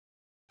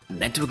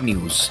Network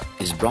News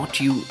is brought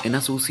to you in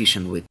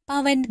association with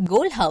Pavan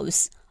Gold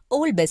House,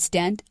 Old Bus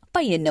Stand,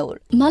 Payyanur.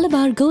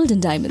 Malabar Gold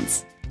and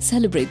Diamonds.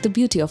 Celebrate the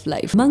beauty of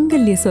life.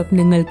 Mangalya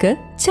Swapnangalku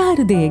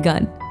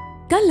Charudegan.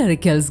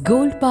 Kallarikals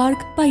Gold Park,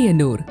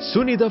 Payyanur.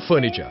 Sunitha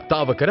Furniture,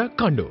 Tavakara,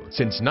 Kannur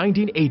since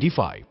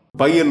 1985.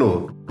 Payyanur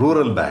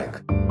Rural Bank.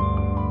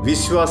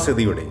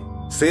 വിശ്വാസ്യതയുടെ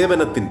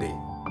സേവനത്തിന്റെ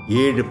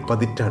 7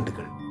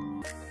 പതിറ്റാണ്ടുകൾ.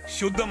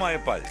 ശുദ്ധമായ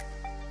പാൽ,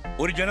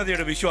 ഒരു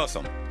ജനതയുടെ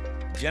വിശ്വാസം.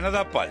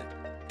 ജനതാ പാൽ,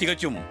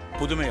 തികച്ചും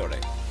പുതുമയോടെ.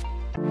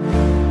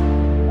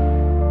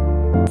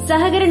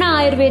 സഹകരണ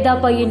ആയുർവേദ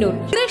പയ്യന്നൂർ.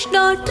 കൃഷ്ണ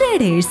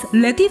ട്രേഡേഴ്സ്,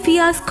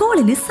 ലത്തീഫിയ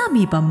സ്കൂളിന്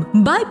സമീപം,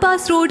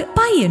 ബൈപാസ് റോഡ്,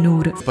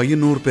 പയ്യന്നൂർ.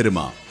 പയ്യന്നൂർ പെരുമ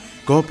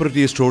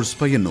cooperative stores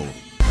Payyanur.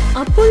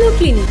 Apollo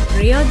clinic,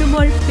 Riyadh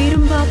മോൾ,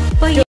 പെരുമ്പ,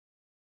 പയ്യന്നൂർ.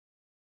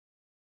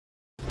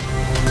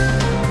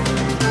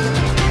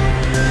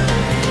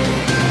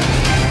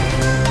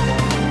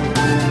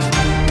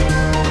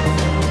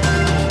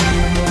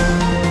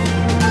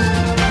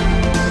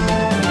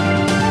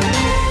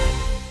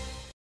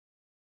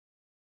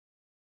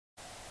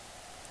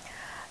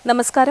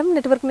 നമസ്കാരം,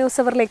 നെറ്റ്വർക്ക് ന്യൂസ്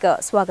അവറിലേക്ക്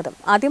സ്വാഗതം.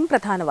 ആദ്യം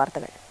പ്രധാന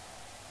വാർത്തകൾ.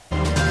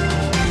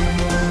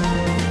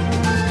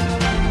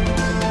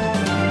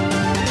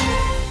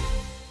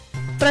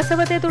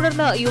 പ്രസവത്തെ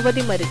തുടർന്ന്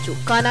യുവതി മരിച്ചു.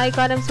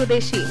 കാനായിക്കാനം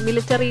സ്വദേശി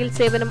മിലിറ്ററിയിൽ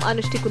സേവനം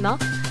അനുഷ്ഠിക്കുന്ന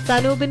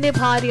സനൂപിന്റെ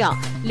ഭാര്യ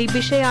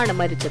ലിബിഷയാണ്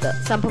മരിച്ചത്.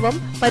 സംഭവം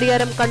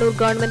പരിയാരം കണ്ണൂർ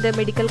ഗവൺമെന്റ്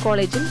മെഡിക്കൽ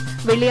കോളേജിൽ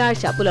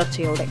വെള്ളിയാഴ്ച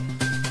പുലർച്ചെയോടെ.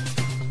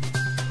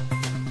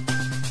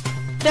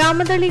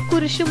 രാമതളി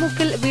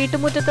കുരിശുമുക്കിൽ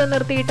വീട്ടുമുറ്റത്ത്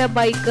നിർത്തിയിട്ട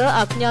ബൈക്ക്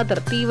അജ്ഞാതർ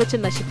തീവച്ച്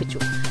നശിപ്പിച്ചു.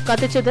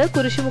 കത്തിച്ചത്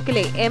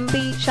കുരിശുമുക്കിലെ MP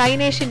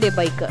ഷൈനേഷിന്റെ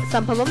ബൈക്ക്.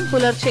 സംഭവം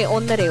പുലർച്ചെ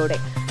 1:30-ഓടെ.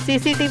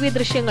 CCTV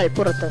ദൃശ്യങ്ങൾ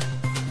പുറത്ത്.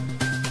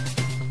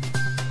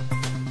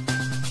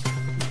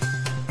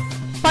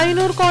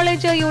 പയ്യന്നൂർ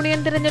കോളേജ്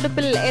യൂണിയൻ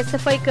തിരഞ്ഞെടുപ്പിൽ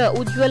SFIക്ക്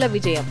ഉജ്ജ്വല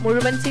വിജയം.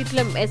 മുഴുവൻ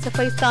സീറ്റിലും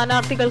SFI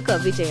സ്ഥാനാർത്ഥികൾക്ക്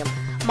വിജയം.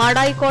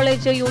 Madayi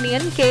college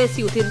union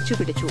KSU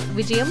തിരിച്ചുപിടിച്ചു.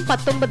 വിജയം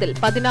 19-ൽ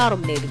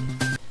 16 നേടി.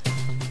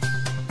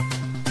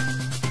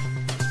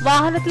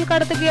 വാഹനത്തിൽ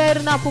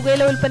കടത്തുകയായിരുന്ന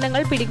പുകയില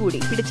ഉൽപ്പന്നങ്ങൾ പിടികൂടി.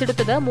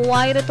 പിടിച്ചെടുത്തത്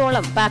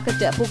 3000-ഓളം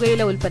പാക്കറ്റ്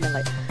പുകയില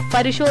ഉൽപ്പന്നങ്ങൾ.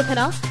 പരിശോധന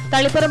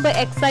Taliparamba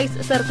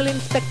excise circle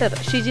inspector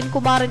Shijin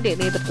കുമാറിന്റെ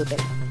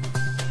നേതൃത്വത്തിൽ.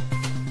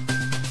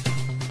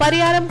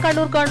 പരിയാരം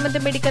കണ്ണൂർ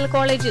ഗവൺമെന്റ് മെഡിക്കൽ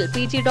കോളേജിൽ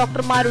PG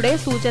ഡോക്ടർമാരുടെ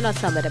സൂചനാ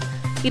സമരം.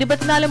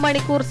 24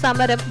 മണിക്കൂർ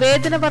സമരം.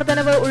 വേതന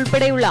വർധനവ്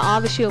ഉൾപ്പെടെയുള്ള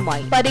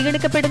ആവശ്യവുമായി.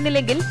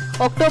 പരിഗണിക്കപ്പെടുന്നില്ലെങ്കിൽ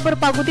ഒക്ടോബർ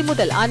പകുതി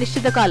മുതൽ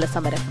അനിശ്ചിതകാല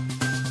സമരം.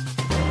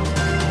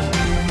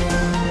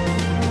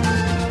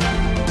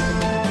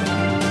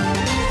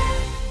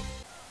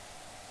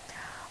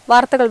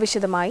 വാർത്തകൾ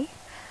വിശദമായി.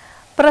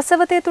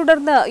 പ്രസവത്തെ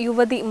തുടർന്ന്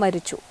യുവതി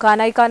മരിച്ചു.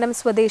 കാനായിക്കാനം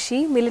സ്വദേശി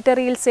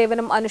മിലിറ്ററിയിൽ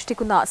സേവനം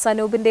അനുഷ്ഠിക്കുന്ന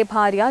സനൂപിന്റെ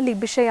ഭാര്യ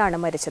ലിബിഷയാണ്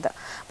മരിച്ചത്.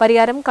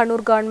 പരിയാരം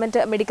കണ്ണൂർ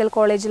ഗവൺമെന്റ് മെഡിക്കൽ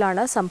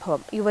കോളേജിലാണ്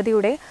സംഭവം.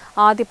 യുവതിയുടെ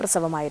ആദ്യ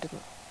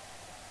പ്രസവമായിരുന്നു.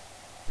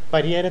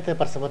 പരിയാരത്ത്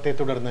പ്രസവത്തെ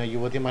തുടർന്ന്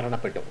യുവതി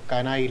മരണപ്പെട്ടു.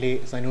 കാനായിലെ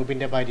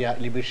സനൂപിന്റെ ഭാര്യ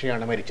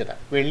ലിബിഷയാണ് മരിച്ചത്.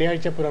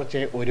 വെള്ളിയാഴ്ച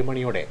പുലർച്ചെ 1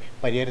 മണിയോടെ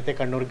പരിയാരത്തെ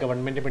കണ്ണൂർ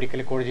ഗവൺമെന്റ്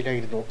മെഡിക്കൽ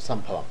കോളേജിലായിരുന്നു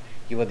സംഭവം.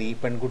 യുവതി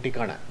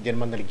പെൺകുട്ടിക്കാണ്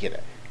ജന്മം നൽകിയത്.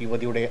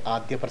 യുവതിയുടെ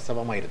ആദ്യ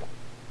പ്രസവമായിരുന്നു.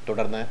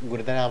 തുടർന്ന്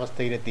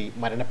ഗുരുതരാവസ്ഥയിലെത്തി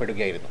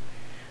മരണപ്പെടുകയായിരുന്നു.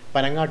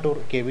 പനങ്ങാട്ടൂർ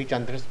KV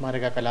ചന്ദ്രൻ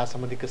സ്മാരക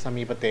കലാസമിതിക്ക്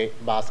സമീപത്തെ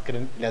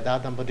ഭാസ്കരൻ ലതാ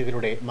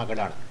ദമ്പതികളുടെ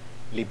മകളാണ്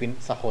ലിബിൻ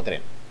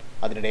സഹോദരൻ.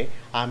 അതിനിടെ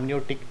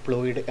ആംനിയോട്ടിക്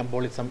ഫ്ലൂയിഡ്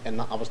എംബോളിസം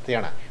എന്ന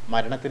അവസ്ഥയാണ്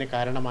മരണത്തിന്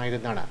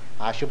കാരണമായതെന്നാണ്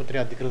ആശുപത്രി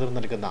അധികൃതർ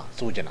നൽകുന്ന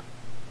സൂചന.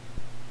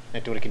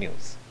 Network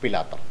news,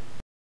 പിലാത്തർ.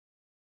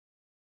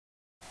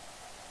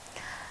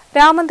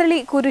 രാമന്തളി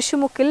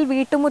കുരിശുമുക്കിൽ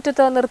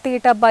വീട്ടുമുറ്റത്ത്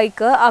നിർത്തിയിട്ട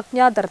ബൈക്ക്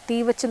അജ്ഞാതർ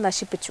തീവച്ച്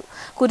നശിപ്പിച്ചു.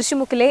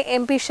 കുരിശുമുക്കിലെ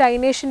MP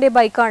ഷൈനേഷിന്റെ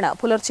ബൈക്കാണ്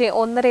പുലർച്ചെ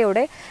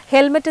 1:30-ഓടെ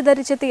ഹെൽമറ്റ്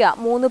ധരിച്ചെത്തിയ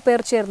 3 പേർ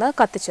ചേർന്ന്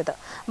കത്തിച്ചത്.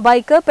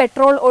 ബൈക്ക്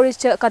പെട്രോൾ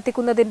ഒഴിച്ച്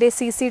കത്തിക്കുന്നതിന്റെ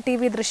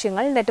CCTV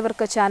ദൃശ്യങ്ങൾ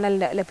നെറ്റ്വർക്ക്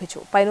ചാനലിന്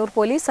ലഭിച്ചു. പയ്യന്നൂർ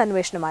പോലീസ്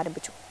അന്വേഷണം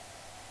ആരംഭിച്ചു.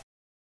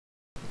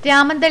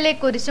 രാമന്തളി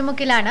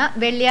കുരിശുമുക്കിലാണ്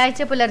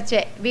വെള്ളിയാഴ്ച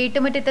പുലർച്ചെ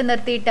വീട്ടുമുറ്റത്ത്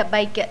നിർത്തിയിട്ട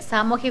ബൈക്ക്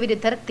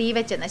സാമൂഹ്യവിരുദ്ധർ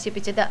തീവച്ച്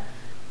നശിപ്പിച്ചത്.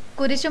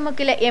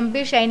 കുരിശുമുക്കിലെ MP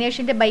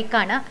ഷൈനേഷിന്റെ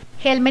ബൈക്കാണ്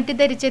ഹെൽമറ്റ്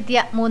ധരിച്ചെത്തിയ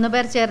 3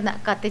 പേർ ചേർന്ന്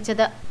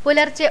കത്തിച്ചത്.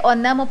 പുലർച്ചെ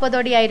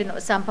 1:30-ഓടെയായിരുന്നു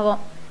സംഭവം.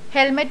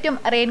 ഹെൽമറ്റും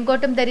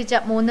റെയിൻകോട്ടും ധരിച്ച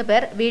 3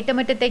 പേർ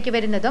വീട്ടുമുറ്റത്തേക്ക്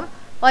വരുന്നതും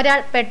ഒരാൾ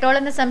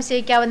പെട്രോളെന്ന്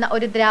സംശയിക്കാവുന്ന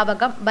ഒരു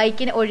ദ്രാവകം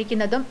ബൈക്കിന്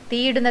ഒഴിക്കുന്നതും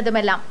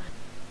തീയിടുന്നതുമെല്ലാം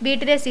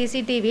വീട്ടിലെ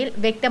CCTVയിൽ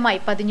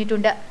വ്യക്തമായി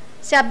പതിഞ്ഞിട്ടുണ്ട്.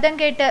 ശബ്ദം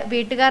കേട്ട്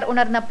വീട്ടുകാർ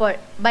ഉണർന്നപ്പോൾ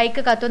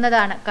ബൈക്ക്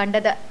കത്തുന്നതാണ്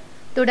കണ്ടത്.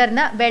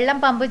 തുടർന്ന് വെള്ളം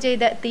പമ്പ്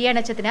ചെയ്ത്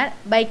തീയണച്ചതിനാൽ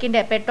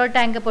ബൈക്കിന്റെ പെട്രോൾ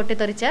ടാങ്ക്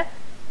പൊട്ടിത്തെറിച്ച്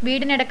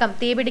വീടിനടക്കം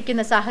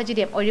തീപിടിക്കുന്ന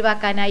സാഹചര്യം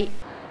ഒഴിവാക്കാനായി.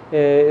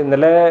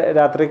 ഇന്നലെ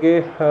രാത്രിക്ക്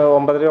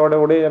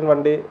 9:30-ഓടുകൂടി ഞാൻ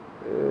വണ്ടി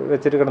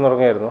വെച്ചിട്ട്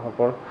കിടന്നുറങ്ങുകയായിരുന്നു.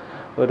 അപ്പോൾ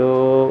ഒരു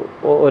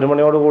 1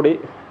 മണിയോടുകൂടി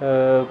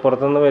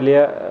പുറത്തുനിന്ന് വലിയ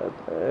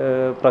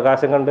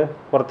പ്രകാശം കണ്ട്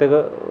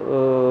പുറത്തേക്ക്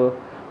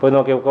പോയി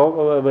നോക്കിയപ്പോൾ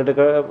വീട്ടിൽ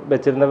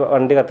വെച്ചിരുന്ന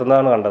വണ്ടി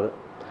കത്തുന്നതാണ് കണ്ടത്.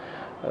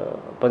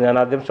 അപ്പോൾ ഞാൻ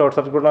ആദ്യം ഷോർട്ട്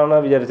സർക്യൂട്ടാണ്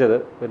വിചാരിച്ചത്.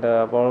 പിന്നെ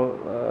അപ്പോൾ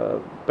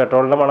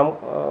പെട്രോളിൻ്റെ മണം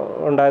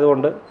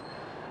ഉണ്ടായതുകൊണ്ട്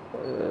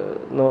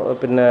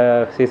പിന്നെ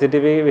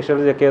CCTV വിഷ്വൽ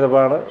ചെക്ക്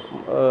ചെയ്തപ്പോഴാണ്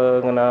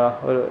ഇങ്ങനെ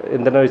ഒരു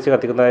ഇന്ധനം ഒഴിച്ച്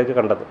കത്തിക്കുന്നതായിട്ട്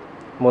കണ്ടത്.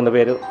 3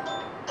 പേര്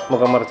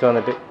മുഖം മറിച്ച്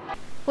വന്നിട്ട്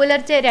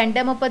പുലർച്ചെ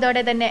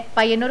 2:30 തന്നെ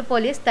പയ്യന്നൂർ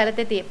പോലീസ്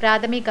സ്ഥലത്തെത്തി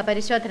പ്രാഥമിക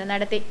പരിശോധന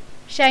നടത്തി.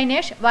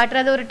 ഷൈനേഷ് വാട്ടർ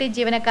അതോറിറ്റി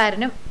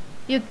ജീവനക്കാരനും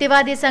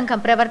യുക്തിവാദി സംഘം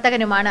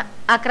പ്രവർത്തകനുമാണ്.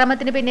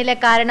 അക്രമത്തിന് പിന്നിലെ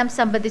കാരണം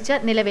സംബന്ധിച്ച്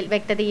നിലവിൽ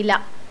വ്യക്തതയില്ല.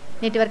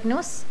 Network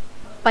news,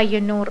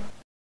 Payyanur.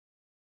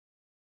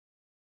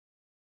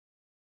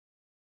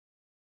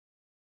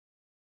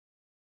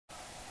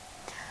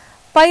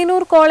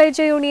 Payyanur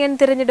college union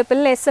തിരഞ്ഞെടുപ്പിൽ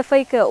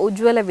SFIക്ക്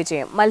ഉജ്ജ്വല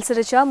വിജയം.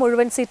 മത്സരിച്ച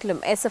മുഴുവൻ സീറ്റിലും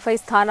SFI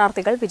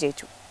സ്ഥാനാർത്ഥികൾ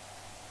വിജയിച്ചു.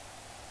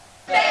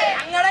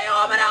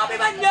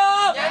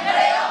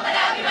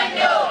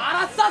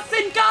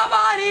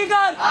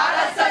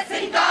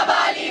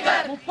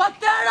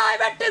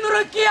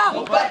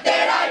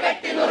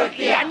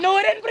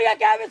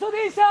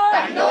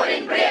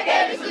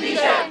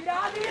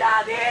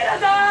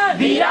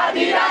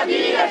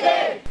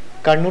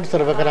 കണ്ണൂർ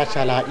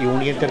സർവകലാശാല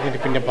യൂണിയൻ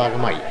തെരഞ്ഞെടുപ്പിന്റെ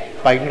ഭാഗമായി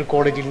പയ്യന്നൂർ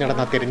കോളേജിൽ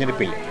നടന്ന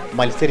തെരഞ്ഞെടുപ്പിൽ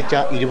മത്സരിച്ച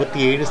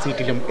 27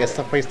 സീറ്റിലും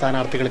SFI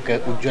സ്ഥാനാർത്ഥികൾക്ക്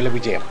ഉജ്ജ്വല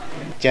വിജയം.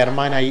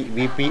 ചെയർമാനായി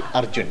VP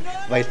അർജുൻ,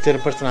 വൈസ്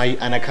ചെയർപേഴ്സണായി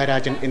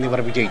അനഘരാജൻ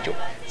എന്നിവർ വിജയിച്ചു.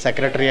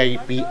 സെക്രട്ടറിയായി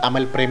P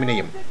അമൽ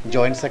പ്രേമിനെയും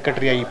ജോയിന്റ്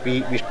സെക്രട്ടറിയായി P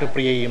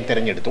വിഷ്ണുപ്രിയയെയും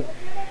തെരഞ്ഞെടുത്തു.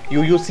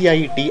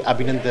 UUC-ആയി T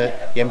അഭിനന്ദ്,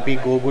 MP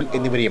ഗോകുൽ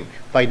എന്നിവരെയും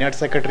ഫൈൻ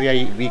ആർട്സ്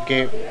സെക്രട്ടറിയായി VK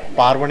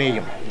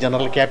പാർവണയെയും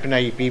ജനറൽ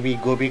ക്യാപ്റ്റനായി PV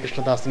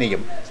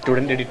ഗോപികൃഷ്ണദാസിനെയും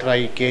സ്റ്റുഡന്റ്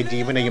എഡിറ്ററായി K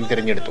ജീവനെയും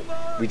തെരഞ്ഞെടുത്തു.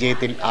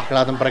 വിജയത്തിൽ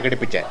ആഹ്ലാദം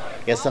പ്രകടിപ്പിച്ച്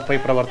SFI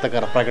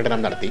പ്രവർത്തകർ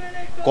പ്രകടനം നടത്തി.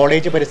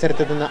 കോളേജ്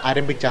പരിസരത്ത് നിന്ന്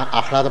ആരംഭിച്ച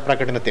ആഹ്ലാദ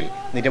പ്രകടനത്തിൽ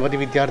നിരവധി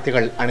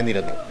വിദ്യാർത്ഥികൾ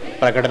അണിനിരന്നു.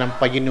 പ്രകടനം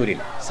പയ്യന്നൂരിൽ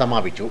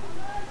സമാപിച്ചു.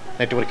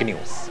 Network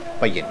news,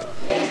 Payyanur.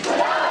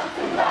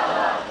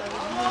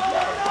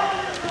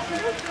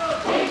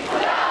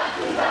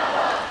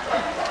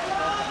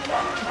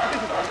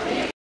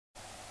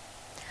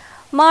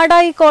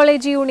 Madayi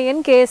college union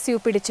KSU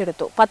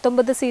പിടിച്ചെടുത്തു.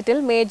 19 സീറ്റിൽ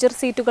മേജർ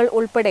സീറ്റുകൾ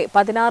ഉൾപ്പെടെ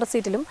 16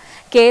 സീറ്റിലും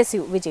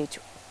KSU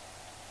വിജയിച്ചു.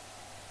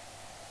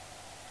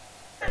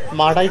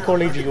 മാടായി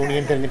കോളേജ്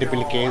യൂണിയൻ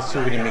തെരഞ്ഞെടുപ്പിൽ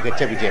KSUവിന്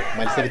മികച്ച വിജയം.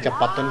 മത്സരിച്ച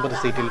 19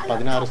 സീറ്റിൽ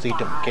 16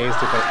 സീറ്റും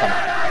KSU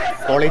കരസ്ഥമാക്കി.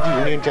 College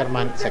union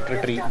chairman,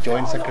 secretary,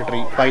 joint secretary,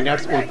 fine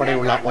arts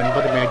ഉൾപ്പെടെയുള്ള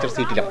 9 മേജർ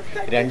സീറ്റിലും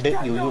 2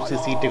 UUC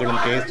സീറ്റുകളും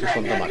KSU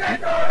സ്വന്തമാക്കി.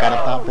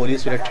 കനത്ത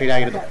പോലീസ്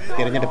സുരക്ഷയിലായിരുന്നു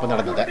തിരഞ്ഞെടുപ്പ്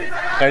നടന്നത്.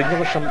 കഴിഞ്ഞ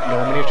വർഷം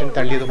നോമിനേഷൻ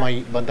തള്ളിയതുമായി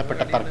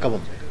ബന്ധപ്പെട്ട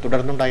തർക്കവും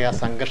തുടർന്നുണ്ടായ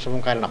സംഘർഷവും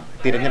കാരണം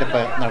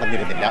തിരഞ്ഞെടുപ്പ്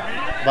നടന്നിരുന്നില്ല.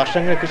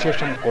 വർഷങ്ങൾക്ക്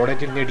ശേഷം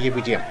കോളേജിൽ നേടിയ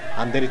വിജയം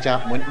അന്തരിച്ച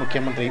മുൻ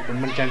മുഖ്യമന്ത്രി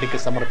ഉമ്മൻചാണ്ടിക്ക്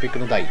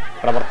സമർപ്പിക്കുന്നതായി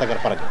പ്രവർത്തകർ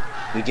പറഞ്ഞു.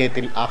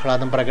 വിജയത്തിൽ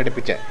ആഹ്ലാദം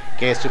പ്രകടിപ്പിച്ച്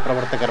KSU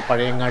പ്രവർത്തകർ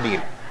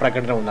പഴയങ്ങാടിയിൽ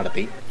പ്രകടനവും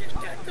നടത്തി.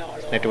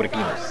 Network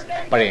news,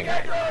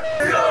 Pazhayangadi.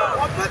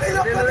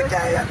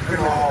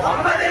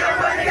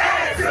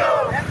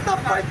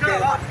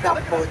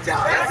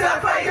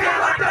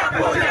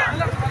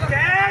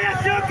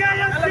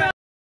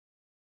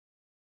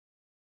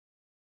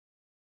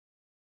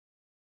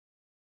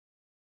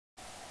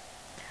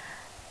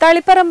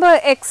 Taliparamba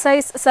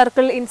excise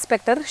circle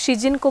inspector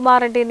Shijin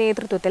കുമാറിന്റെ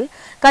നേതൃത്വത്തിൽ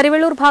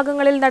കരിവെള്ളൂർ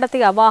ഭാഗങ്ങളിൽ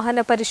നടത്തിയ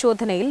വാഹന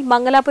പരിശോധനയിൽ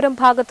മംഗലാപുരം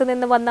ഭാഗത്തു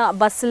നിന്ന് വന്ന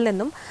ബസ്സിൽ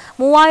നിന്നും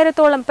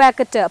 3000-ഓളം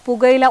പാക്കറ്റ്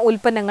പുകയില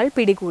ഉൽപ്പന്നങ്ങൾ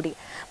പിടികൂടി.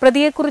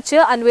 പ്രതിയെക്കുറിച്ച്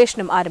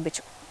അന്വേഷണം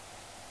ആരംഭിച്ചു.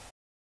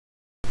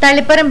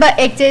 Taliparamba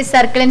excise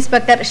circle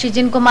inspector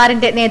Shijin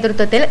കുമാറിന്റെ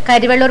നേതൃത്വത്തിൽ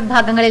കരിവെള്ളൂർ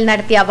ഭാഗങ്ങളിൽ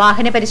നടത്തിയ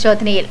വാഹന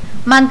പരിശോധനയിൽ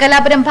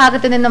മംഗലാപുരം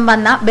ഭാഗത്തു നിന്നും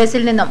വന്ന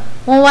ബസ്സിൽ നിന്നും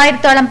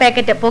 3000-ഓളം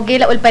പാക്കറ്റ്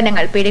പുകയില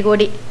ഉൽപ്പന്നങ്ങൾ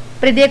പിടികൂടി.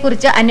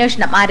 പ്രതിയെക്കുറിച്ച്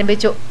അന്വേഷണം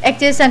ആരംഭിച്ചു.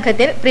 എക്സൈസ്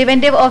സംഘത്തിൽ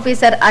preventive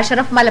officer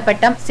Ashraf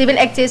Malappattam, civil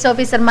excise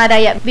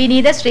ഓഫീസർമാരായ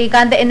വിനീത,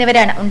 ശ്രീകാന്ത്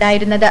എന്നിവരാണ്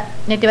ഉണ്ടായിരുന്നത്.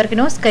 Network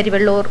news,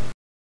 Karivellur.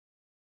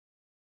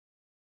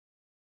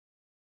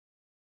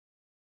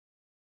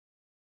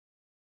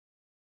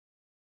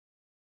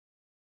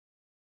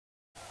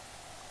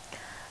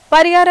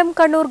 Pariyaram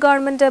Kannur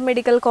government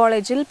medical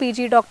കോളേജിൽ PG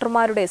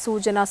ഡോക്ടർമാരുടെ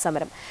സൂചനാ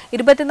സമരം.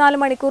 24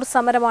 മണിക്കൂർ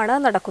സമരമാണ്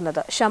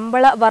നടക്കുന്നത്.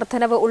 ശമ്പള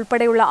വർധനവ്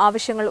ഉൾപ്പെടെയുള്ള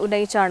ആവശ്യങ്ങൾ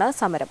ഉന്നയിച്ചാണ്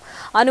സമരം.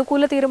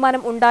 അനുകൂല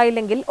തീരുമാനം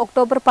ഉണ്ടായില്ലെങ്കിൽ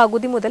ഒക്ടോബർ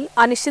പകുതി മുതൽ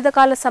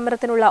അനിശ്ചിതകാല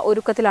സമരത്തിനുള്ള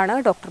ഒരുക്കത്തിലാണ്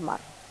ഡോക്ടർമാർ.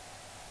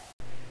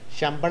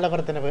 ശമ്പള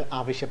വർധനവ്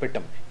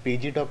ആവശ്യപ്പെട്ടും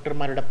PG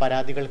ഡോക്ടർമാരുടെ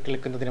പരാതികൾ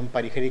കേൾക്കുന്നതിനും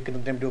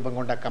പരിഹരിക്കുന്നതിനും രൂപം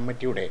കൊണ്ട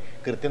കമ്മിറ്റിയുടെ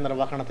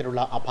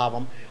കൃത്യനിർവഹണത്തിലുള്ള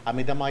അഭാവം,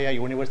 അമിതമായ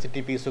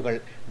യൂണിവേഴ്സിറ്റി ഫീസുകൾ,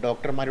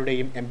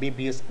 ഡോക്ടർമാരുടെയും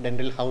MBBS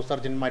ഡെന്റൽ ഹൗസ്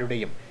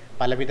സർജന്മാരുടെയും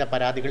പലവിധ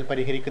പരാതികൾ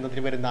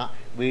പരിഹരിക്കുന്നതിന് വരുന്ന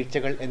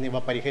വീഴ്ചകൾ എന്നിവ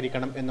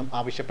പരിഹരിക്കണം എന്നും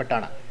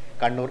ആവശ്യപ്പെട്ടാണ്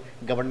കണ്ണൂർ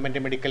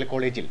ഗവൺമെന്റ് മെഡിക്കൽ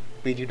കോളേജിൽ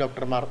PG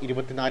ഡോക്ടർമാർ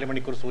 24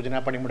 മണിക്കൂർ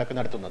സൂചനാ പണിമുടക്ക്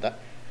നടത്തുന്നത്.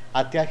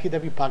 അത്യാഹിത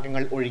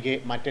വിഭാഗങ്ങൾ ഒഴികെ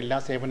മറ്റെല്ലാ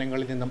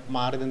സേവനങ്ങളിൽ നിന്നും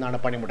മാറി നിന്നാണ്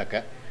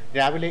പണിമുടക്ക്.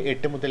 രാവിലെ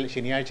 8 മുതൽ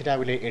ശനിയാഴ്ച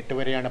രാവിലെ 8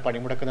 വരെയാണ്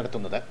പണിമുടക്ക്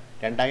നടത്തുന്നത്.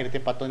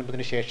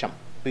 2019 ശേഷം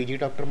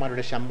PG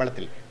ഡോക്ടർമാരുടെ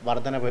ശമ്പളത്തിൽ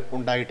വർധനവ്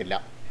ഉണ്ടായിട്ടില്ല.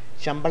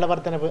 ശമ്പള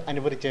വർധനവ്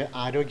അനുവദിച്ച്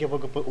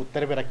ആരോഗ്യവകുപ്പ്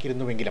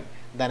ഉത്തരവിറക്കിയിരുന്നുവെങ്കിലും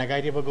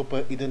ധനകാര്യ വകുപ്പ്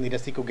ഇത്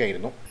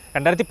നിരസിക്കുകയായിരുന്നു.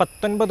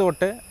 2019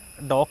 തൊട്ട്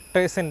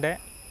ഡോക്ടേഴ്സിൻ്റെ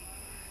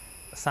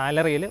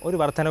സാലറിയിൽ ഒരു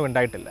വർധനവ്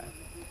ഉണ്ടായിട്ടില്ല.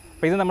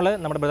 അപ്പോൾ ഇത്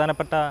നമ്മുടെ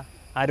പ്രധാനപ്പെട്ട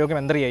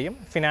ആരോഗ്യമന്ത്രിയെയും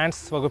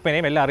ഫിനാൻസ്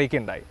വകുപ്പിനെയും എല്ലാം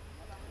അറിയിക്കുകയുണ്ടായി.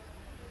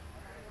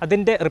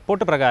 അതിൻ്റെ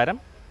റിപ്പോർട്ട് പ്രകാരം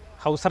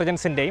ഹൗസ്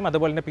സർജൻസിൻ്റെയും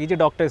അതുപോലെ തന്നെ PG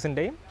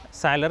ഡോക്ടേഴ്സിൻ്റെയും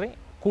സാലറി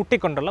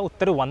കൂട്ടിക്കൊണ്ടുള്ള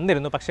ഉത്തരവ്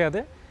വന്നിരുന്നു. പക്ഷേ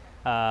അത്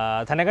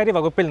ധനകാര്യ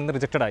വകുപ്പിൽ നിന്ന്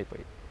റിജക്റ്റഡ്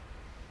ആയിപ്പോയി.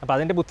 അപ്പോൾ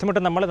അതിൻ്റെ ബുദ്ധിമുട്ട്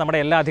നമ്മുടെ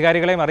എല്ലാ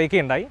അധികാരികളെയും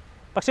അറിയിക്കുകയുണ്ടായി.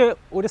 പക്ഷേ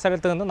ഒരു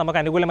സ്ഥലത്ത് നിന്നും നമുക്ക്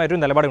അനുകൂലമായൊരു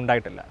നിലപാട്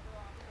ഉണ്ടായിട്ടില്ല.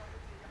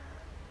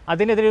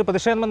 അതിനെതിരെ ഒരു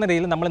പ്രതിഷേധം എന്ന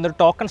രീതിയിൽ നമ്മൾ ഇന്നൊരു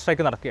ടോക്കൺ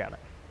സ്ട്രൈക്ക് നടക്കുകയാണ്.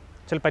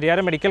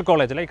 പരിയാരം മെഡിക്കൽ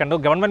കോളേജിലെ കണ്ണൂർ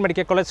ഗവൺമെൻറ്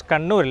മെഡിക്കൽ കോളേജ്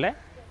കണ്ണൂരിലെ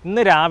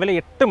ഇന്ന് രാവിലെ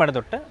 8 മണി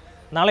തൊട്ട്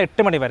നാളെ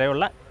 8 മണി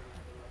വരെയുള്ള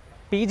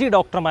PG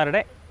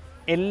ഡോക്ടർമാരുടെ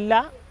എല്ലാ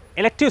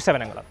എലക്റ്റീവ്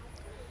സേവനങ്ങളും,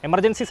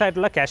 എമർജൻസീസ്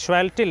ആയിട്ടുള്ള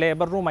കാഷ്വാലിറ്റി,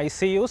 ലേബർ റൂം,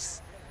 ICUs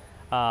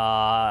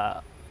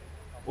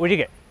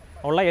ഒഴികെ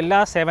ഉള്ള എല്ലാ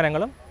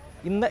സേവനങ്ങളും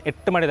ഇന്ന്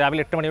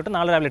രാവിലെ 8 മണി തൊട്ട്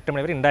നാളെ രാവിലെ 8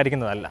 മണി വരെ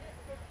ഉണ്ടായിരിക്കുന്നതല്ല.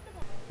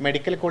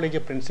 മെഡിക്കൽ കോളേജ്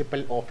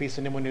പ്രിൻസിപ്പൽ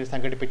ഓഫീസിന് മുന്നിൽ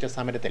സംഘടിപ്പിച്ച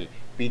സമരത്തിൽ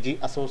PG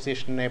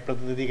അസോസിയേഷനെ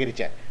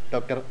പ്രതിനിധീകരിച്ച്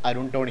doctor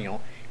Arun Tonio,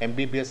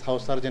 MBBS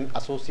house surgeon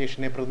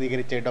അസോസിയേഷനെ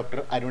പ്രതിനിധീകരിച്ച് doctor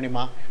Arunima,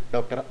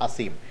 doctor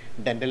Azeem,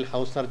 dental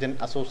house surgeon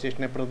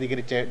അസോസിയേഷനെ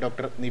പ്രതിനിധീകരിച്ച്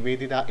ഡോക്ടർ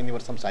നിവേദിത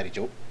എന്നിവർ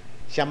സംസാരിച്ചു.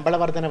 ശമ്പള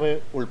വർധനവ്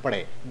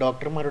ഉൾപ്പെടെ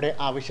ഡോക്ടർമാരുടെ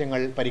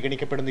ആവശ്യങ്ങൾ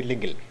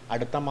പരിഗണിക്കപ്പെടുന്നില്ലെങ്കിൽ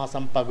അടുത്ത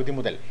മാസം പകുതി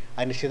മുതൽ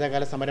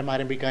അനിശ്ചിതകാല സമരം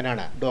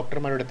ആരംഭിക്കാനാണ്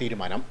ഡോക്ടർമാരുടെ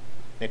തീരുമാനം.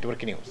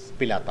 Network news,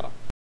 Pilathara.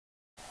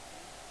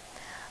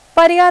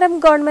 Pariyaram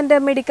government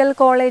medical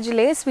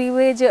കോളേജിലെ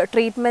സ്വീവേജ്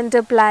ട്രീറ്റ്മെന്റ്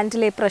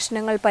പ്ലാന്റിലെ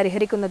പ്രശ്നങ്ങൾ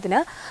പരിഹരിക്കുന്നതിന്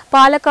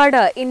Palakkad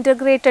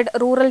integrated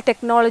rural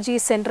technology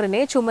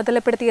സെന്ററിനെ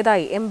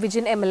ചുമതലപ്പെടുത്തിയതായി M.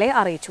 Vijin MLA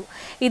അറിയിച്ചു.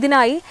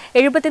 ഇതിനായി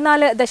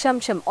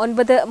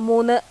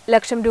 74.93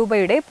 ലക്ഷം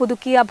രൂപയുടെ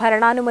പുതുക്കിയ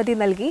ഭരണാനുമതി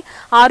നൽകി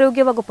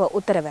ആരോഗ്യവകുപ്പ്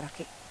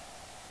ഉത്തരവിറക്കി.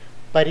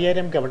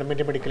 പരിയാരം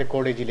ഗവൺമെന്റ് മെഡിക്കൽ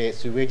കോളേജിലെ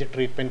സ്യൂവേജ്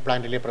ട്രീറ്റ്മെന്റ്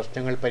പ്ലാന്റിലെ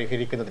പ്രശ്നങ്ങൾ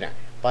പരിഹരിക്കുന്നതിന്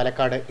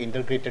Palakkad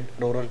integrated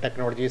rural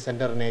technology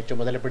സെന്ററിനെ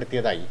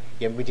ചുമതലപ്പെടുത്തിയതായി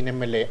M. Vijin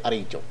MLA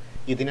അറിയിച്ചു.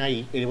 ഇതിനായി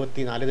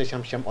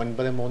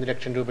 74.93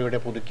 ലക്ഷം രൂപയുടെ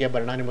പുതുക്കിയ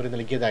ഭരണാനുമതി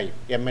നൽകിയതായി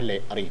MLA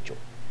അറിയിച്ചു.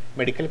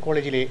 മെഡിക്കൽ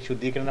കോളേജിലെ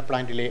ശുദ്ധീകരണ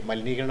പ്ലാന്റിലെ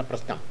മലിനീകരണ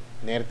പ്രശ്നം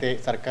നേരത്തെ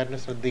സർക്കാരിന്റെ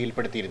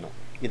ശ്രദ്ധയിൽപ്പെടുത്തിയിരുന്നു.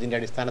 ഇതിന്റെ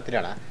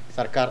അടിസ്ഥാനത്തിലാണ്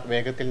സർക്കാർ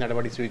വേഗത്തിൽ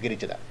നടപടി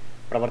സ്വീകരിച്ചത്.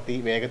 പ്രവൃത്തി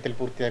വേഗത്തിൽ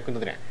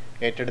പൂർത്തിയാക്കുന്നതിന്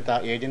ഏറ്റെടുത്ത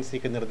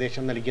ഏജൻസിക്ക്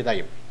നിർദ്ദേശം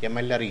നൽകിയതായും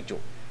MLA അറിയിച്ചു.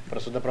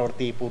 പ്രസ്തുത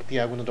പ്രവൃത്തി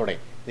പൂർത്തിയാകുന്നതോടെ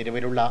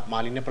നിലവിലുള്ള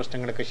മാലിന്യ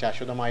പ്രശ്നങ്ങൾക്ക്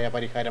ശാശ്വതമായ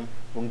പരിഹാരം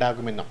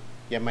ഉണ്ടാകുമെന്നും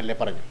MLA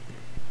പറഞ്ഞു.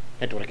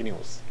 Network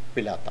news,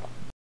 Pilathara.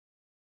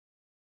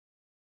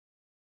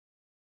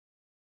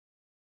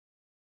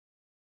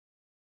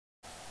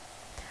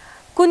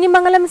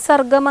 കുഞ്ഞിമംഗലം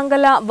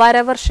സർഗമംഗല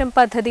വരവർഷം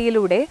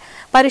പദ്ധതിയിലൂടെ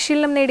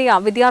പരിശീലനം നേടിയ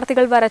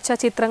വിദ്യാർത്ഥികൾ വരച്ച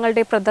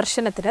ചിത്രങ്ങളുടെ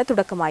പ്രദർശനത്തിന്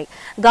തുടക്കമായി.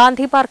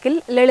 ഗാന്ധി പാർക്കിൽ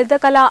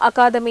ലളിതകലാ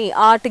അക്കാദമി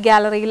ആർട്ട്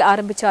ഗാലറിയിൽ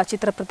ആരംഭിച്ച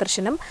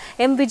ചിത്രപ്രദർശനം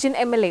M. വിജിൻ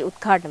MLA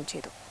ഉദ്ഘാടനം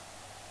ചെയ്തു.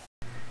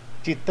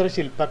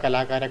 ചിത്രശില്പ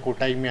കലാകാര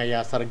കൂട്ടായ്മയായ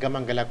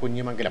സർഗമംഗല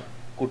കുഞ്ഞിമംഗലം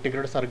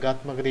കുട്ടികളുടെ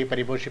സർഗാത്മകതയെ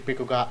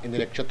പരിപോഷിപ്പിക്കുക എന്ന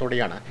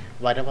ലക്ഷ്യത്തോടെയാണ്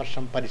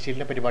വരവർഷം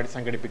പരിശീലന പരിപാടി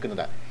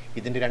സംഘടിപ്പിക്കുന്നത്.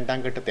 ഇതിന്റെ രണ്ടാം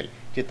ഘട്ടത്തിൽ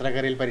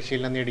ചിത്രകലയിൽ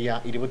പരിശീലനം നേടിയ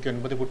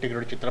 29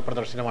 കുട്ടികളുടെ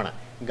ചിത്രപ്രദർശനമാണ്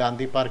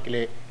ഗാന്ധി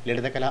പാർക്കിലെ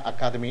ലളിതകലാ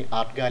അക്കാദമി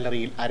ആർട്ട്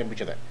ഗാലറിയിൽ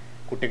ആരംഭിച്ചത്.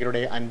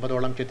 കുട്ടികളുടെ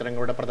 50ഓളം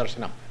ചിത്രങ്ങളുടെ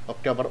പ്രദർശനം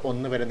ഒക്ടോബർ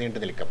 1 വരെ നീണ്ടു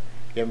നിൽക്കും.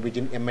 M.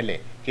 വിജിൻ MLA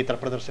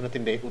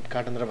ചിത്രപ്രദർശനത്തിന്റെ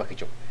ഉദ്ഘാടനം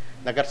നിർവഹിച്ചു.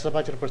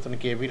 നഗരസഭാ ചെയർപേഴ്സൺ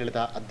KV ലളിത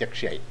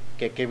അധ്യക്ഷയായി.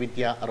 KK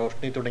വിദ്യ,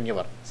 റോഷ്നി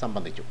തുടങ്ങിയവർ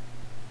സംബന്ധിച്ചു.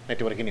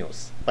 Network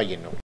news,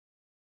 Payyanur.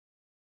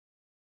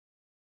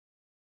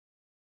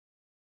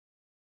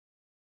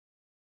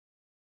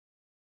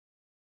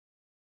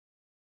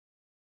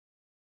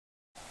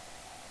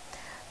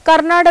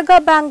 Karnataka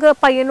bank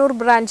Payyanur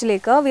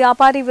ബ്രാഞ്ചിലേക്ക്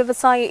വ്യാപാരി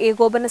വ്യവസായി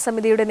ഏകോപന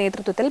സമിതിയുടെ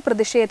നേതൃത്വത്തിൽ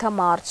പ്രതിഷേധ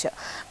മാർച്ച്.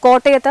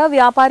 കോട്ടയത്ത്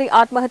വ്യാപാരി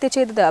ആത്മഹത്യ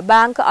ചെയ്തത്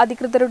ബാങ്ക്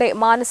അധികൃതരുടെ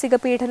മാനസിക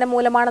പീഡനം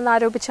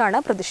മൂലമാണെന്നാരോപിച്ചാണ്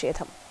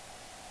പ്രതിഷേധം.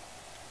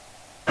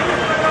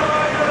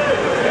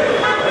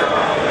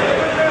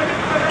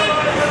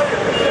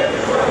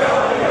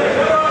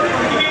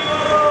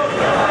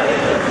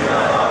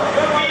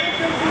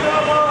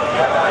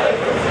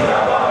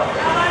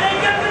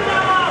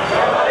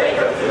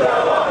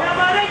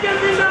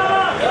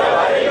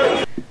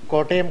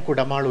 കോട്ടയം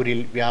കുടമാളൂരിൽ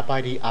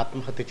വ്യാപാരി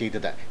ആത്മഹത്യ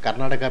ചെയ്തത്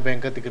കർണാടക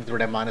ബാങ്ക്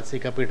അധികൃതരുടെ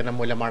മാനസിക പീഡനം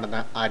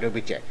മൂലമാണെന്ന്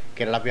ആരോപിച്ച്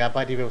കേരള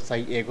വ്യാപാരി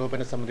വ്യവസായി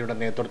ഏകോപന സമിതിയുടെ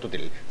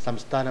നേതൃത്വത്തിൽ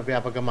സംസ്ഥാന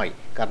വ്യാപകമായി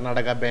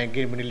കർണാടക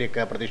ബാങ്കിന്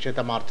മുന്നിലേക്ക് പ്രതിഷേധ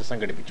മാർച്ച്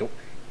സംഘടിപ്പിച്ചു.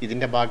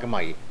 ഇതിന്റെ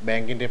ഭാഗമായി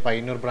ബാങ്കിന്റെ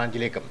പയ്യന്നൂർ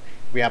ബ്രാഞ്ചിലേക്കും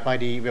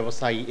വ്യാപാരി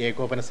വ്യവസായി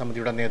ഏകോപന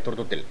സമിതിയുടെ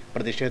നേതൃത്വത്തിൽ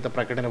പ്രതിഷേധ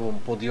പ്രകടനവും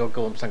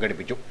പൊതുയോഗവും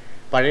സംഘടിപ്പിച്ചു.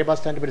 പഴയ ബസ്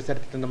സ്റ്റാൻഡ്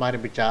പരിസരത്ത് നിന്നും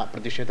ആരംഭിച്ച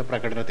പ്രതിഷേധ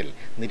പ്രകടനത്തിൽ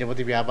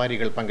നിരവധി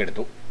വ്യാപാരികൾ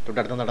പങ്കെടുത്തു.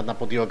 തുടർന്ന് നടന്ന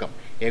പൊതുയോഗം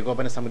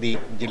ഏകോപന സമിതി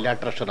ജില്ലാ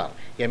ട്രഷറർ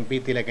MP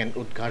തിലകൻ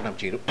ഉദ്ഘാടനം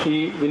ചെയ്തു. ഈ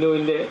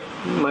ബിനുവിന്റെ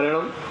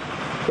മരണം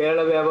കേരള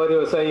വ്യാപാരി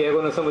വ്യവസായി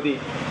ഏകോപന സമിതി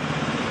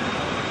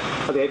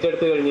അത്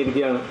ഏറ്റെടുത്തു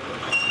കഴിഞ്ഞിരിക്കുകയാണ്.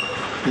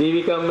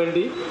 ജീവിക്കാൻ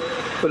വേണ്ടി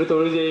ഒരു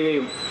തൊഴിൽ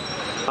ചെയ്യുകയും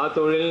ആ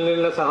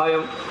തൊഴിലിനുള്ള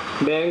സഹായം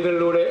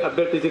ബാങ്കുകളിലൂടെ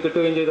അഭ്യർത്ഥിച്ച്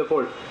കിട്ടുകയും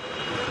ചെയ്തപ്പോൾ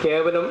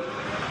കേവലം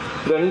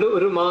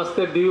ഒരു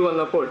മാസത്തെ ഡ്യൂ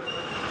വന്നപ്പോൾ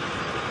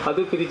അത്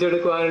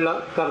തിരിച്ചെടുക്കുവാനുള്ള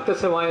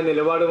കർക്കശമായ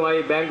നിലപാടുമായി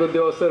ബാങ്ക്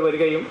ഉദ്യോഗസ്ഥർ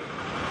വരികയും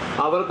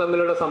അവർ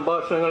തമ്മിലുള്ള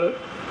സംഭാഷണങ്ങൾ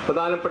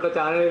പ്രധാനപ്പെട്ട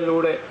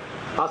ചാനലിലൂടെ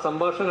ആ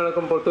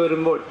സംഭാഷണങ്ങളൊക്കെ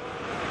പുറത്തുവരുമ്പോൾ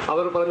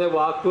അവർ പറഞ്ഞ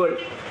വാക്കുകൾ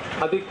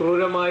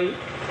അതിക്രൂരമായി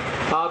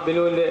ആ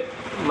ബിനുവിൻ്റെ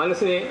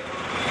മനസ്സിനെ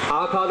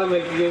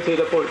ആഘാതമേൽക്കുകയും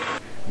ചെയ്തപ്പോൾ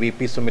VP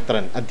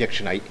സുമിത്രൻ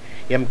അധ്യക്ഷനായി.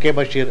 MK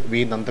Basheer, V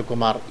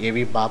Nandakumar, AV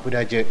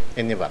Baburaj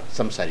എന്നിവർ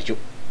സംസാരിച്ചു.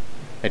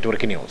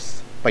 Network news,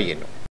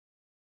 Payyanur.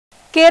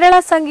 Kerala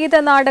Sangeetha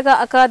Nataka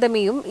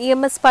അക്കാദമിയും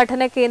EMS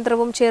പഠന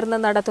കേന്ദ്രവും ചേർന്ന്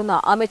നടത്തുന്ന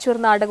അമച്വർ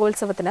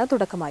നാടകോത്സവത്തിന്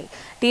തുടക്കമായി.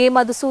 TA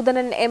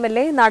മധുസൂദനൻ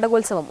MLA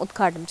നാടകോത്സവം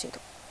ഉദ്ഘാടനം ചെയ്തു.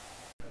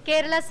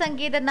 കേരള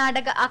സംഗീത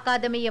നാടക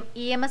അക്കാദമിയും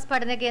EMS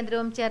പഠന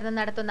കേന്ദ്രവും ചേർന്ന്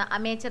നടത്തുന്ന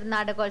അമേച്ചർ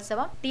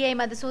നാടകോത്സവം TI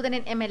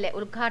മധുസൂദനൻ MLA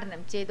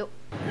ഉദ്ഘാടനം ചെയ്തു.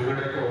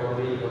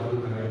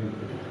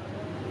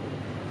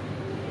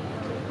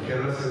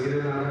 കേരള സംഗീത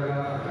നാടക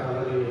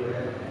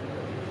അക്കാദമിയുടെ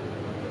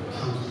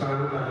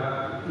സംസ്ഥാനതല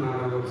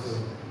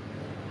നാടകോത്സവം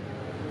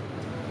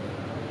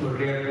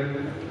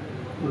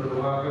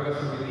നിർവാഹക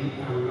സമിതി